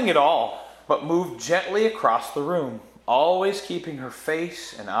said nothing at all, but moved gently across the room, always keeping her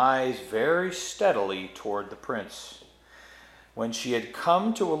face and eyes very steadily toward the prince. When she had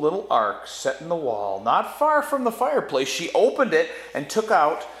come to a little ark set in the wall, not far from the fireplace, she opened it and took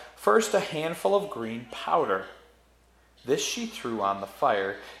out first a handful of green powder. This she threw on the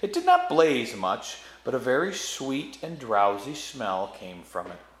fire. It did not blaze much, but a very sweet and drowsy smell came from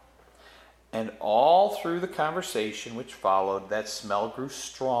it. And all through the conversation which followed, that smell grew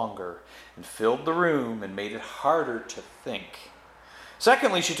stronger and filled the room and made it harder to think.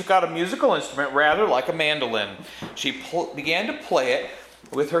 Secondly, she took out a musical instrument rather like a mandolin. She began to play it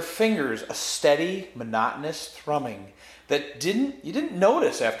with her fingers, a steady, monotonous thrumming that you didn't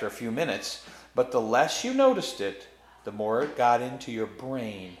notice after a few minutes, but the less you noticed it, the more it got into your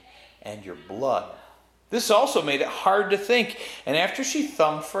brain and your blood. This also made it hard to think, and after she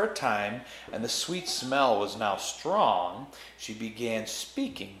thumbed for a time, and the sweet smell was now strong, she began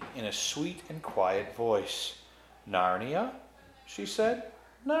speaking in a sweet and quiet voice. "Narnia?" she said.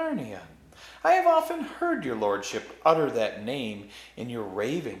 "Narnia. I have often heard your lordship utter that name in your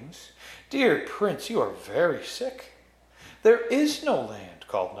ravings. Dear prince, you are very sick. There is no land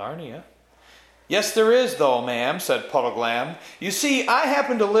called Narnia." "Yes, there is, though, ma'am," said Puddleglam. "You see, I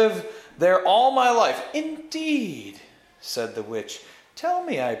happen to live there all my life." "Indeed," said the witch. "Tell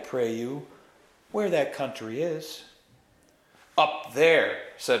me, I pray you, where that country is." "Up there,"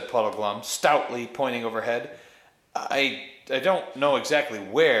 said Puddleglum, stoutly pointing overhead. I don't know exactly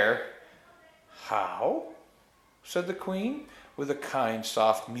where." "How?" said the queen, with a kind,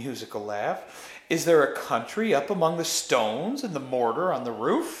 soft, musical laugh. "Is there a country up among the stones and the mortar on the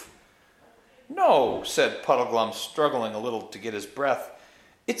roof?" "No," said Puddleglum, struggling a little to get his breath.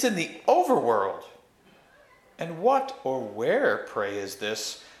 "It's in the overworld." "And what or where, pray, is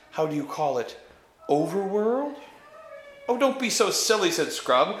this? How do you call it? Overworld?" "Oh, don't be so silly," said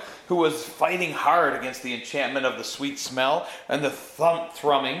Scrub, who was fighting hard against the enchantment of the sweet smell and the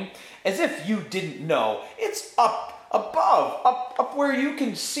thrumming, "as if you didn't know. It's up above, up where you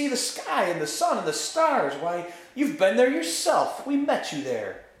can see the sky and the sun and the stars. Why, you've been there yourself. We met you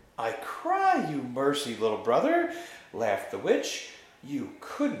there." "I cry you mercy, little brother," laughed the witch. "You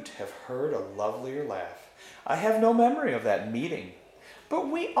couldn't have heard a lovelier laugh. I have no memory of that meeting. But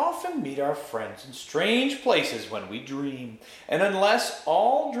we often meet our friends in strange places when we dream, and unless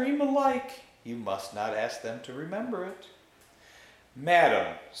all dream alike, you must not ask them to remember it."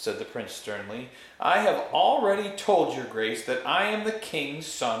 "Madam," said the prince sternly, "I have already told your grace that I am the king's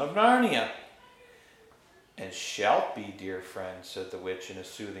son of Narnia." "And shalt be, dear friend," said the witch in a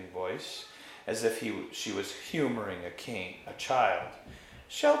soothing voice, as if she was humoring a child.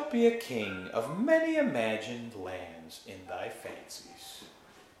 "Shalt be a king of many imagined lands in thy fancies."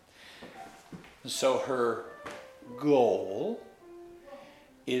 So her goal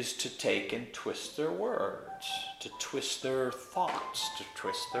is to take and twist their words, to twist their thoughts, to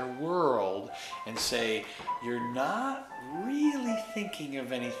twist their world, and say, you're not really thinking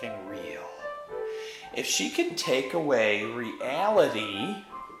of anything real. If she can take away reality,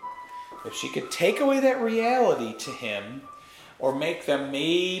 if she could take away that reality to him, or make them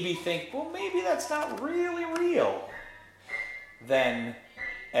maybe think, well, maybe that's not really real, then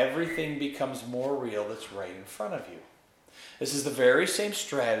everything becomes more real that's right in front of you. This is the very same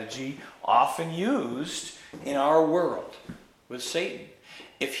strategy often used in our world with Satan.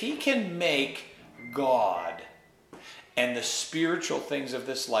 If he can make God and the spiritual things of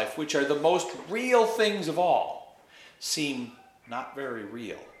this life, which are the most real things of all, seem not very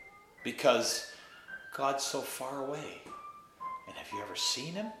real, because God's so far away. And have you ever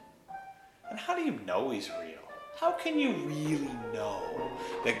seen him? And how do you know he's real? How can you really know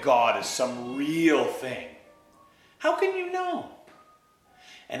that God is some real thing? How can you know?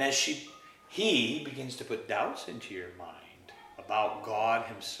 And as he begins to put doubts into your mind about God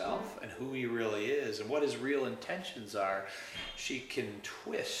himself and who he really is and what his real intentions are, he can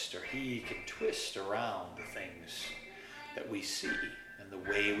twist around the things that we see and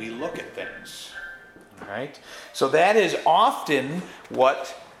the way we look at things. All right? So that is often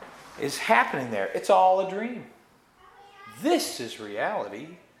what is happening there. It's all a dream. This is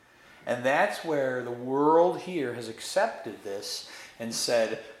reality. And that's where the world here has accepted this and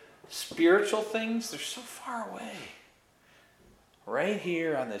said, spiritual things, they're so far away. Right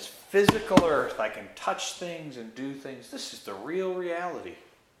here on this physical earth, I can touch things and do things. This is the real reality.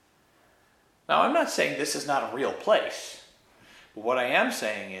 Now, I'm not saying this is not a real place. But what I am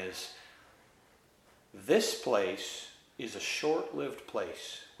saying is, this place is a short-lived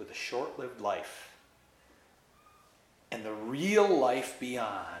place with a short-lived life. And the real life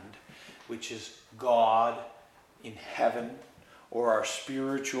beyond, which is God in heaven, or our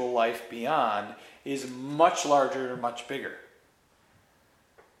spiritual life beyond, is much larger and much bigger.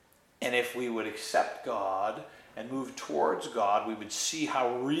 And if we would accept God and move towards God, we would see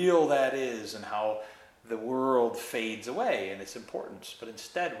how real that is and how the world fades away and its importance. But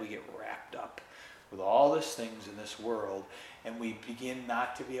instead, we get wrapped up with all these things in this world, and we begin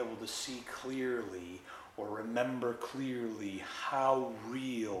not to be able to see clearly or remember clearly how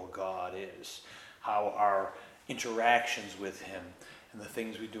real God is, how our interactions with Him and the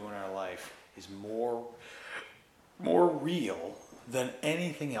things we do in our life is more real than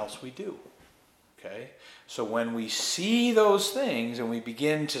anything else we do. Okay? So when we see those things and we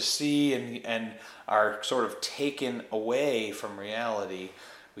begin to see and are sort of taken away from reality,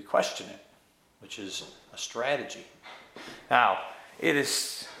 we question it, which is a strategy. Now, it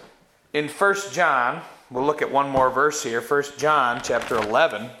is in 1 John, we'll look at one more verse here, 1 John chapter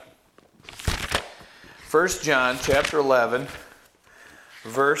 11. 1 John chapter 11,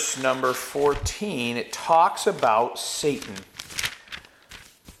 verse number 14, it talks about Satan.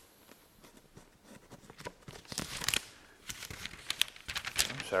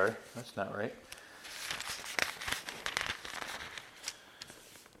 I'm sorry, that's not right.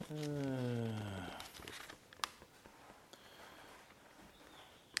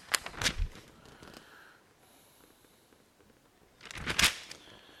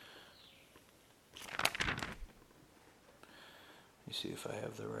 See if I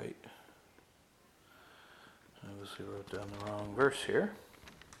have the right. I obviously wrote down the wrong verse here.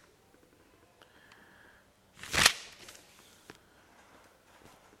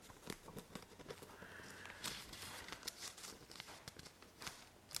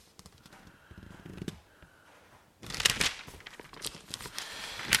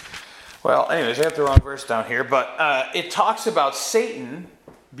 Well, anyways, I have the wrong verse down here, but it talks about Satan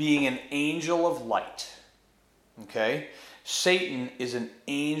being an angel of light. Okay? Satan is an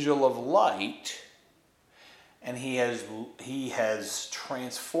angel of light, and he has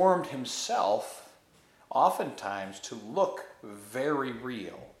transformed himself oftentimes to look very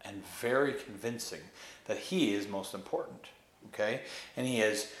real and very convincing that he is most important. Okay? And he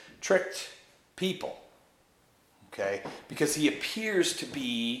has tricked people. Okay? Because he appears to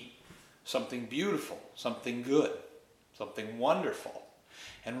be something beautiful, something good, something wonderful.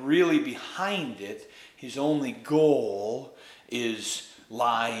 And really behind it, his only goal is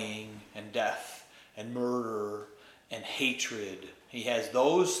lying and death and murder and hatred. He has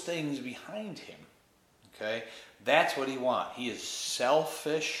those things behind him. Okay? That's what he wants. He is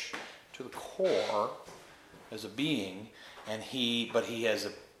selfish to the core as a being, but he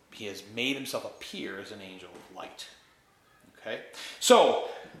has made himself appear as an angel of light. Okay? So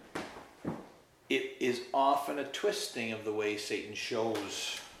it is often a twisting of the way Satan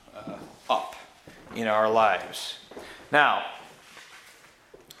shows up in our lives. Now,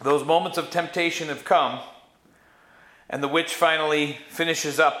 those moments of temptation have come, and the witch finally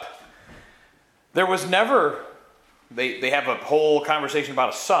finishes up. There was never, they have a whole conversation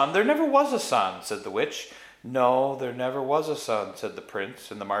about a son. There never was a son, said the witch. No, there never was a son, said the prince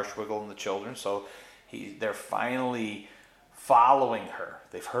and the marshwiggle and the children. So they're finally following her.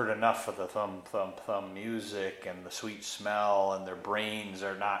 They've heard enough of the thumb, thumb, thumb music and the sweet smell, and their brains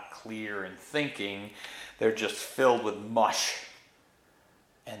are not clear in thinking. They're just filled with mush,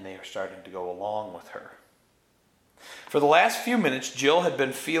 and they are starting to go along with her. For the last few minutes, Jill had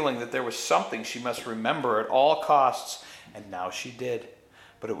been feeling that there was something she must remember at all costs, and now she did.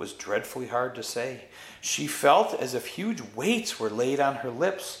 But it was dreadfully hard to say. She felt as if huge weights were laid on her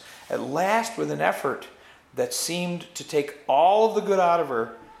lips. At last, with an effort that seemed to take all of the good out of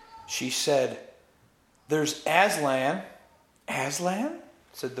her, she said, "There's Aslan." "Aslan?"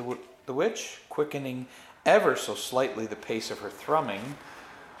 said the witch, quickening ever so slightly the pace of her thrumming.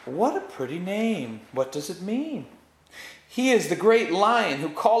 "What a pretty name. What does it mean?" "He is the great lion who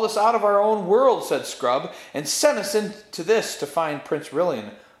called us out of our own world," said Scrub, "and sent us into this to find Prince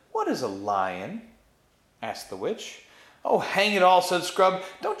Rillian." "What is a lion?" asked the witch. "Oh, hang it all," said Scrub.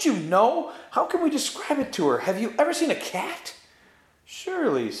 "Don't you know? How can we describe it to her? Have you ever seen a cat?"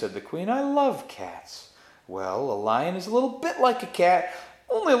 "Surely," said the queen. "I love cats." "Well, a lion is a little bit like a cat,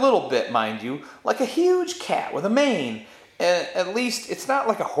 only a little bit, mind you, like a huge cat with a mane. At least, it's not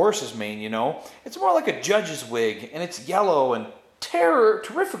like a horse's mane, you know. It's more like a judge's wig, and it's yellow and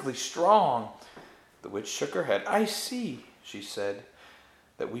terrifically strong." The witch shook her head. "I see," she said,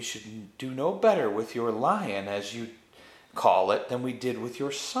 "that we should do no better with your lion, as call it than we did with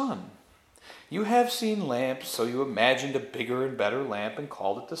your sun. You have seen lamps, so you imagined a bigger and better lamp and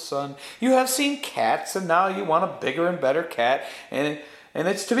called it the sun. You have seen cats, and now you want a bigger and better cat, and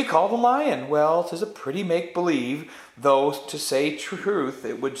it's to be called a lion. Well, 'tis a pretty make-believe, though to say truth,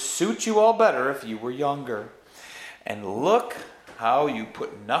 it would suit you all better if you were younger. And look how you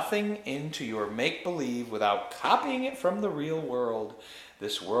put nothing into your make-believe without copying it from the real world,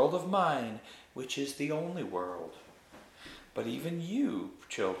 this world of mine, which is the only world. But even you,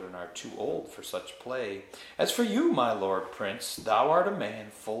 children, are too old for such play. As for you, my lord prince, thou art a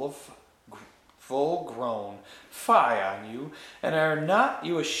man full grown. Fie on you, and are not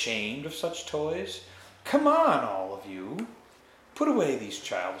you ashamed of such toys? Come on, all of you. Put away these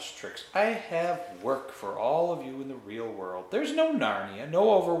childish tricks. I have work for all of you in the real world. There's no Narnia, no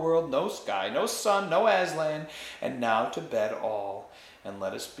overworld, no sky, no sun, no Aslan, and now to bed all, and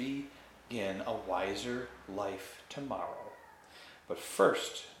let us begin a wiser life tomorrow. But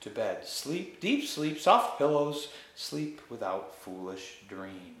first, to bed. Sleep, deep sleep, soft pillows, sleep without foolish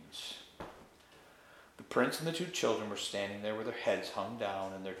dreams. The prince and the two children were standing there with their heads hung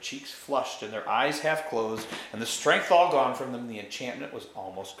down and their cheeks flushed and their eyes half closed and the strength all gone from them. The enchantment was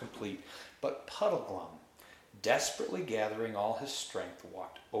almost complete. But Puddleglum, desperately gathering all his strength,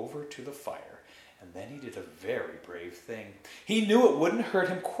 walked over to the fire. And then he did a very brave thing. He knew it wouldn't hurt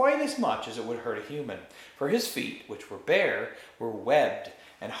him quite as much as it would hurt a human, for his feet, which were bare, were webbed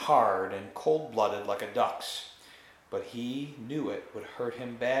and hard and cold-blooded like a duck's. But he knew it would hurt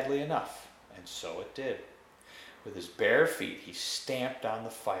him badly enough, and so it did. With his bare feet, he stamped on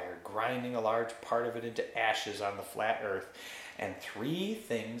the fire, grinding a large part of it into ashes on the flat earth, and three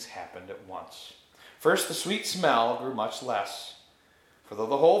things happened at once. First, the sweet smell grew much less. For though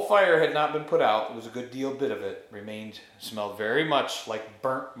the whole fire had not been put out, there was a good bit of it smelled very much like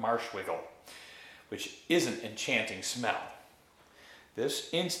burnt marshwiggle, which isn't enchanting smell. This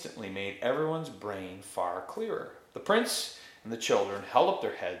instantly made everyone's brain far clearer. The prince and the children held up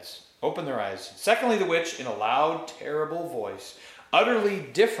their heads, opened their eyes. Secondly, the witch, in a loud, terrible voice, utterly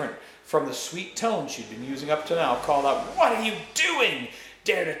different from the sweet tone she'd been using up to now, called out, "What are you doing?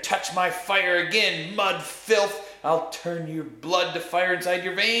 Dare to touch my fire again, mud filth! I'll turn your blood to fire inside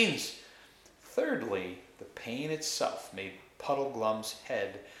your veins." Thirdly, the pain itself made Puddleglum's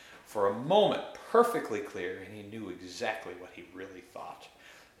head for a moment perfectly clear, and he knew exactly what he really thought.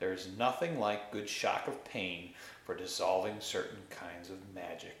 There is nothing like good shock of pain for dissolving certain kinds of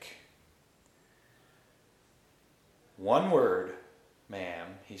magic. "One word,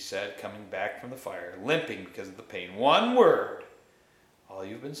 ma'am," he said, coming back from the fire, limping because of the pain. "One word. All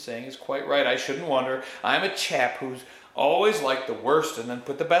you've been saying is quite right. I shouldn't wonder. I'm a chap who's always liked the worst and then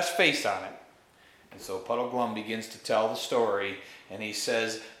put the best face on it." And so Puddleglum begins to tell the story, and he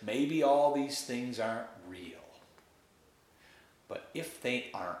says, maybe all these things aren't real. But if they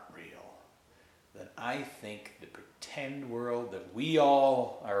aren't real, then I think the pretend world that we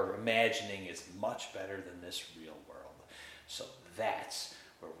all are imagining is much better than this real world. So that's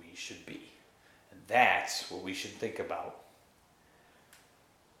where we should be. And that's what we should think about.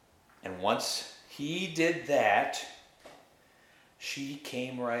 And once he did that, she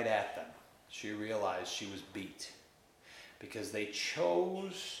came right at them. She realized she was beat because they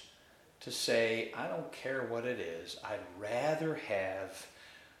chose to say, "I don't care what it is. I'd rather have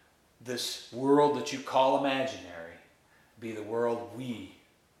this world that you call imaginary be the world we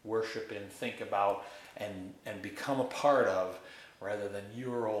worship and think about and become a part of rather than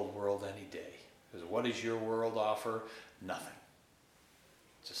your old world any day." Because what does your world offer? Nothing.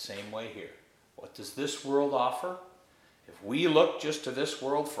 It's the same way here. What does this world offer? If we look just to this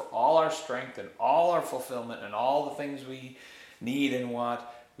world for all our strength and all our fulfillment and all the things we need and want,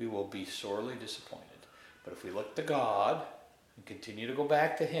 we will be sorely disappointed. But if we look to God and continue to go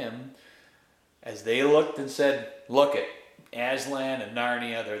back to Him, as they looked and said, "Look at Aslan and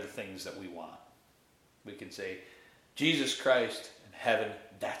Narnia, they're the things that we want." We can say, "Jesus Christ and heaven,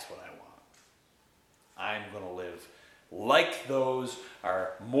 that's what I want. I'm going to live like those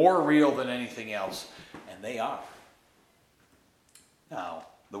are more real than anything else," and they are. Now,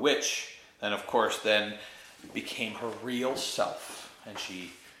 the witch, then of course, then became her real self, and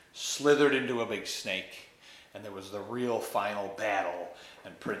she slithered into a big snake, and there was the real final battle,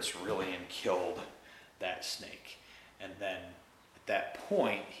 and Prince Rilian killed that snake. And then, at that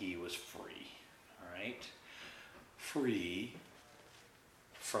point, he was free, all right? Free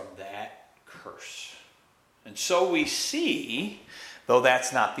from that curse. And so we see, though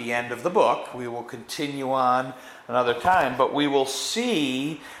that's not the end of the book, we will continue on another time, but we will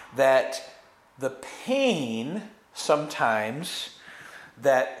see that the pain sometimes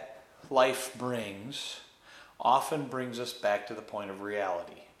that life brings often brings us back to the point of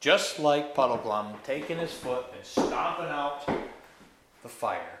reality. Just like Puddleglum taking his foot and stomping out the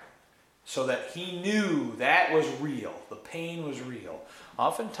fire so that he knew that was real, the pain was real.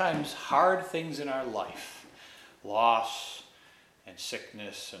 Oftentimes hard things in our life, loss and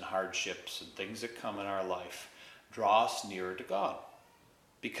sickness and hardships and things that come in our life, draw us nearer to God.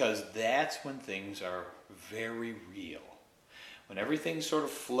 Because that's when things are very real. When everything's sort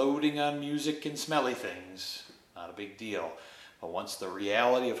of floating on music and smelly things, not a big deal. But once the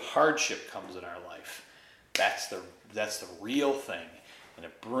reality of hardship comes in our life, that's the real thing. And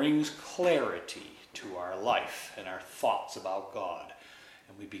it brings clarity to our life and our thoughts about God.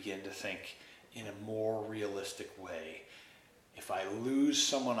 And we begin to think in a more realistic way. If I lose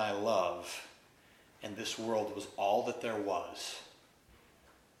someone I love, and this world was all that there was,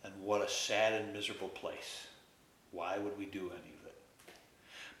 then what a sad and miserable place. Why would we do any of it?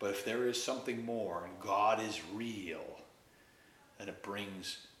 But if there is something more, and God is real, then it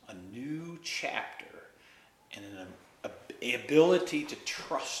brings a new chapter and an ability to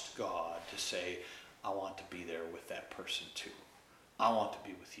trust God, to say, I want to be there with that person too. I want to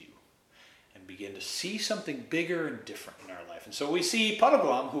be with you. And begin to see something bigger and different in our life. And so we see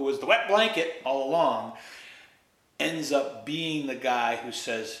Puddleglum, who was the wet blanket all along, ends up being the guy who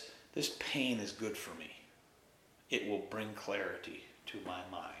says, this pain is good for me. It will bring clarity to my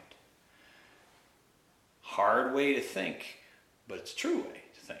mind. Hard way to think, but it's a true way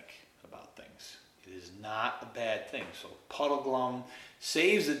to think about things. It is not a bad thing. So Puddleglum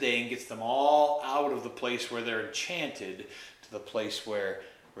saves the day and gets them all out of the place where they're enchanted to the place where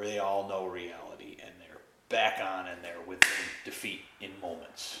they all know reality and they're back on and they're within defeat in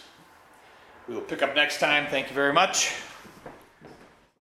moments. We will pick up next time. Thank you very much.